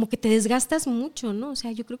 como que te desgastas mucho, ¿no? O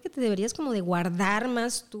sea, yo creo que te deberías como de guardar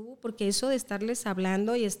más tú, porque eso de estarles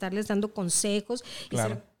hablando y estarles dando consejos,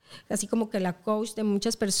 Claro. y ser así como que la coach de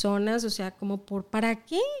muchas personas, o sea, como ¿para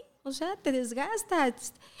qué? O sea, te desgasta.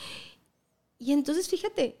 Y entonces,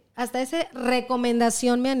 fíjate, hasta esa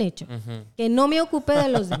recomendación me han hecho, que no me ocupe de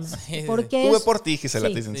los demás. Sí, porque Tuve es, por ti, Gisela,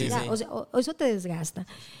 sí, te dicen. Sí, ya, sí. o sea, eso te desgasta.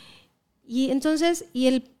 Y entonces,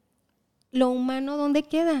 lo humano, ¿dónde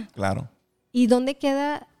queda? Claro. ¿Y dónde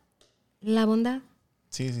queda la bondad?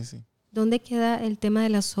 Sí, sí, sí. ¿Dónde queda el tema de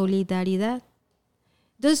la solidaridad?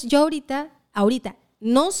 Entonces, yo ahorita,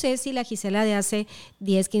 no sé si la Gisela de hace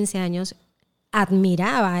 10, 15 años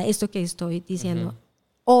admiraba esto que estoy diciendo.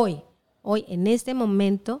 Hoy, en este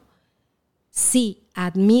momento, sí,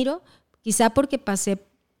 admiro, quizá porque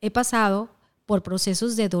he pasado por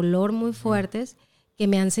procesos de dolor muy fuertes que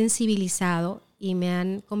me han sensibilizado y me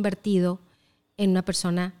han convertido en una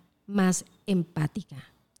persona más empática.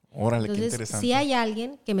 Órale, Entonces, qué interesante. si hay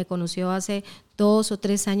alguien que me conoció hace 2 o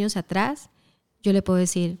 3 años atrás, yo le puedo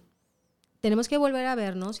decir, tenemos que volver a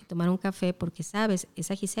vernos y tomar un café porque, sabes,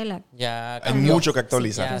 esa Gisela Ya Hay cambió. mucho que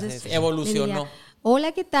actualizar. Ya Entonces, evolucionó. le diría,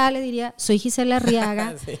 hola, ¿qué tal? Le diría, soy Gisela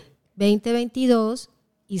Arriaga, Sí. 2022,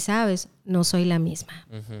 y sabes, no soy la misma.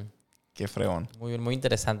 Uh-huh. Qué fregón. Muy bien, muy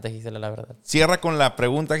interesante, Gisela, la verdad. Cierra con la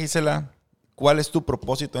pregunta, Gisela. ¿Cuál es tu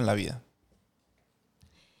propósito en la vida?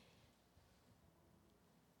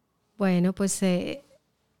 Bueno, pues,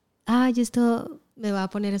 esto me va a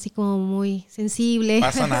poner así como muy sensible.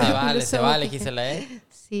 Pasa nada. Se vale, Gisela, ¿eh?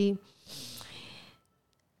 Sí.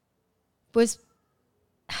 Pues,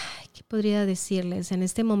 ¿qué podría decirles? En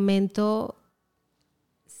este momento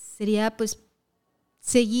sería, pues,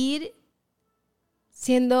 seguir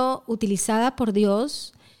siendo utilizada por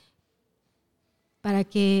Dios para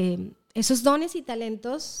que esos dones y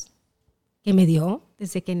talentos que me dio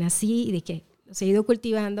desde que nací y de que los he ido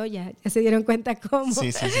cultivando, ya se dieron cuenta cómo,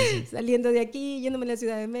 sí. saliendo de aquí, yéndome a la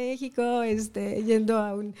Ciudad de México, yendo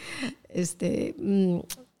a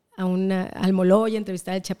al Moloy, a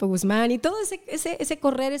entrevistar al Chapo Guzmán y todo ese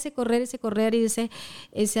correr y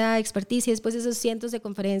esa expertise, y después esos cientos de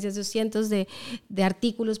conferencias, esos cientos de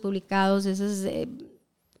artículos publicados,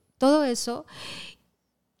 todo eso,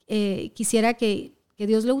 quisiera que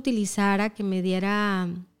Dios lo utilizara, que me diera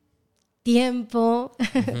tiempo,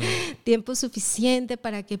 tiempo suficiente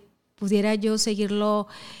para que pudiera yo seguirlo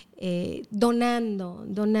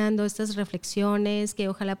donando estas reflexiones, que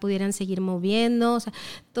ojalá pudieran seguir moviendo, o sea,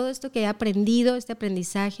 todo esto que he aprendido, este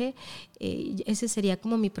aprendizaje, ese sería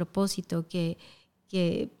como mi propósito, que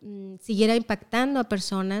siguiera impactando a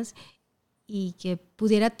personas y que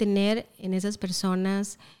pudiera tener en esas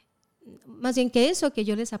personas, más bien que eso que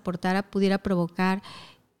yo les aportara pudiera provocar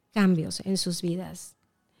cambios en sus vidas,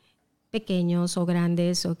 pequeños o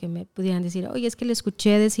grandes, o que me pudieran decir, oye, es que le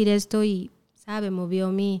escuché decir esto y, ¿sabe?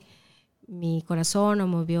 Movió mi corazón, o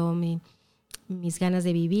movió mis ganas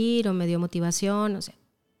de vivir, o me dio motivación, o sea,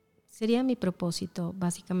 sería mi propósito,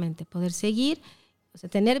 básicamente, poder seguir, o sea,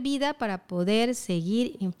 tener vida para poder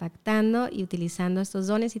seguir impactando y utilizando estos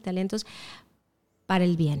dones y talentos para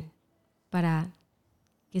el bien, para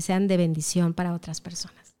que sean de bendición para otras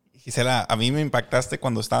personas. Gisela, a mí me impactaste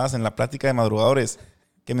cuando estabas en la plática de madrugadores,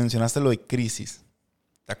 que mencionaste lo de crisis.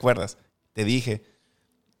 ¿Te acuerdas? Te dije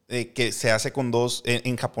que se hace con dos,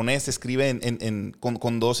 en japonés se escribe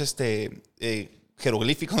con dos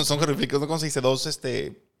jeroglíficos, son jeroglíficos, ¿cómo se dice? Dos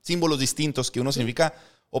símbolos distintos, que uno significa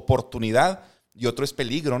oportunidad y otro es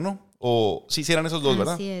peligro, ¿no? O sí eran esos dos,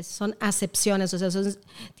 ¿verdad? Así es, son acepciones, o sea,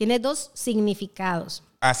 tiene dos significados.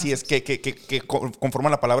 Así es, que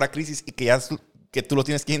conforman la palabra crisis y que tú lo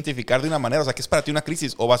tienes que identificar de una manera, o sea, que es para ti una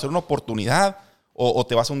crisis, o va a ser una oportunidad, o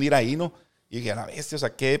te vas a hundir ahí, ¿no? Y dije, a la bestia, o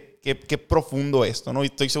sea, qué profundo esto, ¿no? Y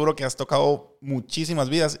estoy seguro que has tocado muchísimas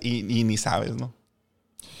vidas y ni sabes, ¿no?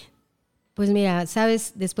 Pues mira,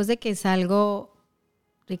 sabes, después de que salgo,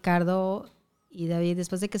 Ricardo y David,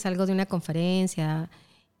 después de que salgo de una conferencia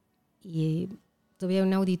y tuve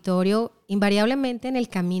un auditorio, invariablemente en el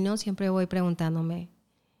camino siempre voy preguntándome,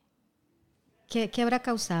 ¿qué habrá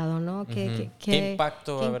causado, no? ¿Qué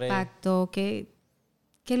impacto habré?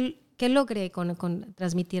 ¿Qué logré con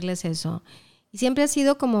transmitirles eso? Y siempre ha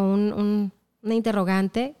sido como una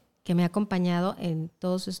interrogante que me ha acompañado en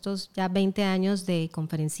todos estos ya 20 años de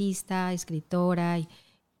conferencista, escritora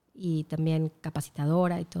y también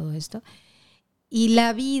capacitadora y todo esto. Y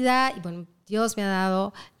la vida, y bueno, Dios me ha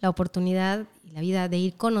dado la oportunidad y la vida de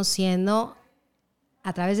ir conociendo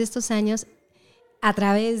a través de estos años, a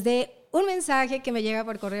través de un mensaje que me llega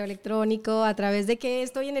por correo electrónico, a través de que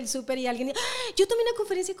estoy en el súper y alguien dice, yo tomé una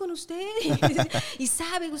conferencia con usted y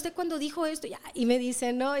sabe, usted cuando dijo esto, y me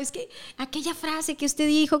dice, no, es que aquella frase que usted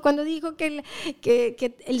dijo, cuando dijo que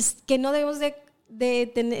no debemos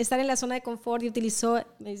de estar en la zona de confort, y utilizó,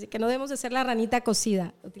 me dice que no debemos de ser la ranita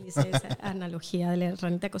cocida, utilicé esa analogía de la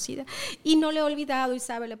ranita cocida, y no le he olvidado, y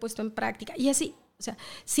sabe, le he puesto en práctica, y así, o sea,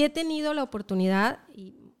 sí he tenido la oportunidad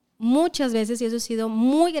y muchas veces, y eso ha sido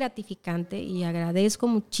muy gratificante, y agradezco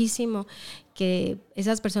muchísimo que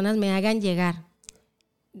esas personas me hagan llegar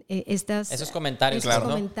esos comentarios,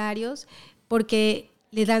 comentarios, porque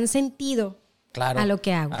le dan sentido a lo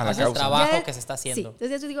que hago. A el trabajo que se está haciendo. Sí.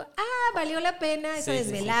 Entonces yo digo, valió la pena esa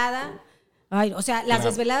desvelada. Sí. Ay, o sea, las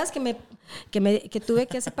desveladas que tuve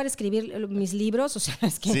que hacer para escribir mis libros, o sea,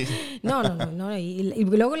 es que no. Y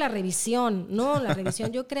luego la revisión,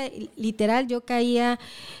 yo literal, yo caía,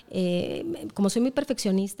 como soy muy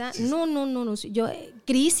perfeccionista, no, yo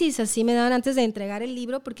crisis así me daban antes de entregar el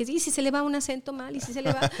libro, porque si se le va un acento mal, y si se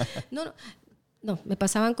le va, no, me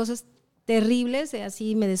pasaban cosas terribles,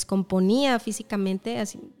 así me descomponía físicamente,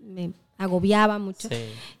 así me agobiaba mucho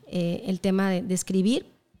el tema de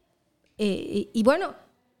escribir. Y bueno,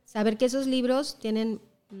 saber que esos libros tienen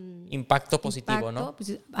impacto positivo, ¿no?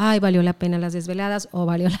 Pues, valió la pena las desveladas, o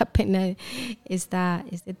valió la pena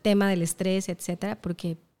este tema del estrés, etcétera,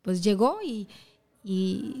 porque pues llegó y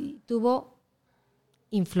y tuvo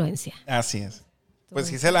influencia. Así es. Pues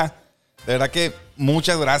Gisela, de verdad que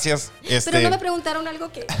muchas gracias. Pero no me preguntaron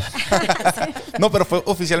algo que... No, pero fue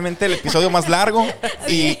oficialmente el episodio más largo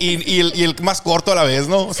y el más corto a la vez,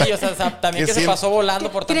 ¿no? Sí, o sea, también que se pasó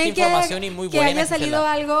volando por tanta información y muy buena. Que haya salido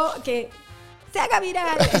algo que se haga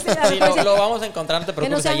viral. Sí, lo vamos a encontrar, no te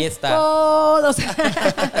preocupes, ahí está. Todos. Sí.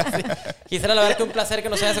 Gisela, la verdad que un placer que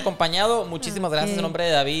nos hayas acompañado. Muchísimas gracias en nombre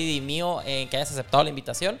de David y mío que hayas aceptado la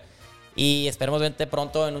invitación. Y esperemos verte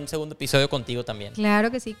pronto en un segundo episodio contigo también.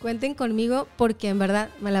 Claro que sí, cuenten conmigo porque en verdad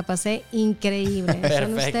me la pasé increíble.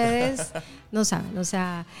 Son ustedes, no saben, o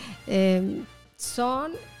sea,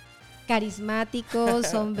 son carismáticos,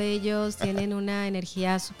 son bellos, tienen una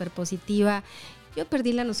energía súper positiva. Yo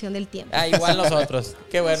perdí la noción del tiempo. Igual nosotros.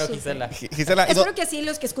 Qué bueno, Gisela. Espero que así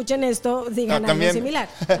los que escuchen esto digan algo similar.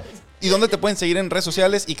 ¿Y dónde te pueden seguir en redes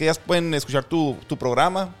sociales y que ya pueden escuchar tu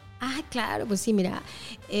programa? Claro, pues sí, mira,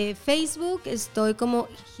 Facebook estoy como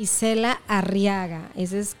Gisela Arriaga,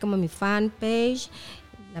 ese es como mi fanpage,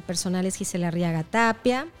 la personal es Gisela Arriaga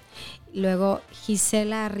Tapia, luego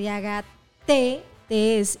Gisela Arriaga T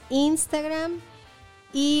es Instagram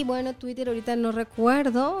y bueno, Twitter ahorita no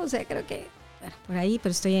recuerdo, o sea, creo que por ahí,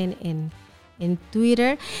 pero estoy en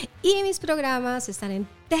Twitter y mis programas están en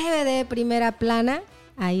TVD Primera Plana.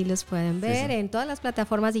 Ahí los pueden ver en todas las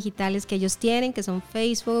plataformas digitales que ellos tienen, que son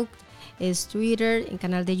Facebook, Twitter, en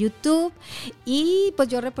canal de YouTube. Y pues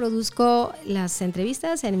yo reproduzco las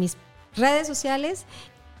entrevistas en mis redes sociales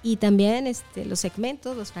y también los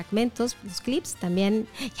segmentos, los fragmentos, los clips también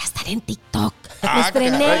ya están en TikTok. Me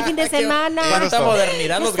estrené el fin de semana. ¿Cuánta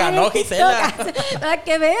modernidad nos ganó Gisela? Para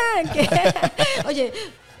que vean que... Oye,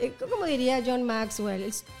 ¿cómo diría John Maxwell?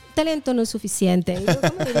 El talento no es suficiente.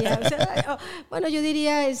 ¿Cómo diría? O sea, bueno, yo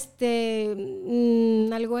diría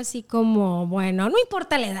algo así como, bueno, no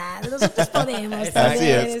importa la edad, nosotros podemos. Así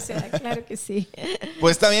es. O sea, claro que sí.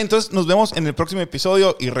 Pues está bien, entonces nos vemos en el próximo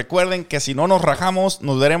episodio y recuerden que si no nos rajamos,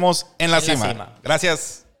 nos veremos en la cima.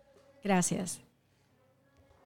 Gracias. Gracias.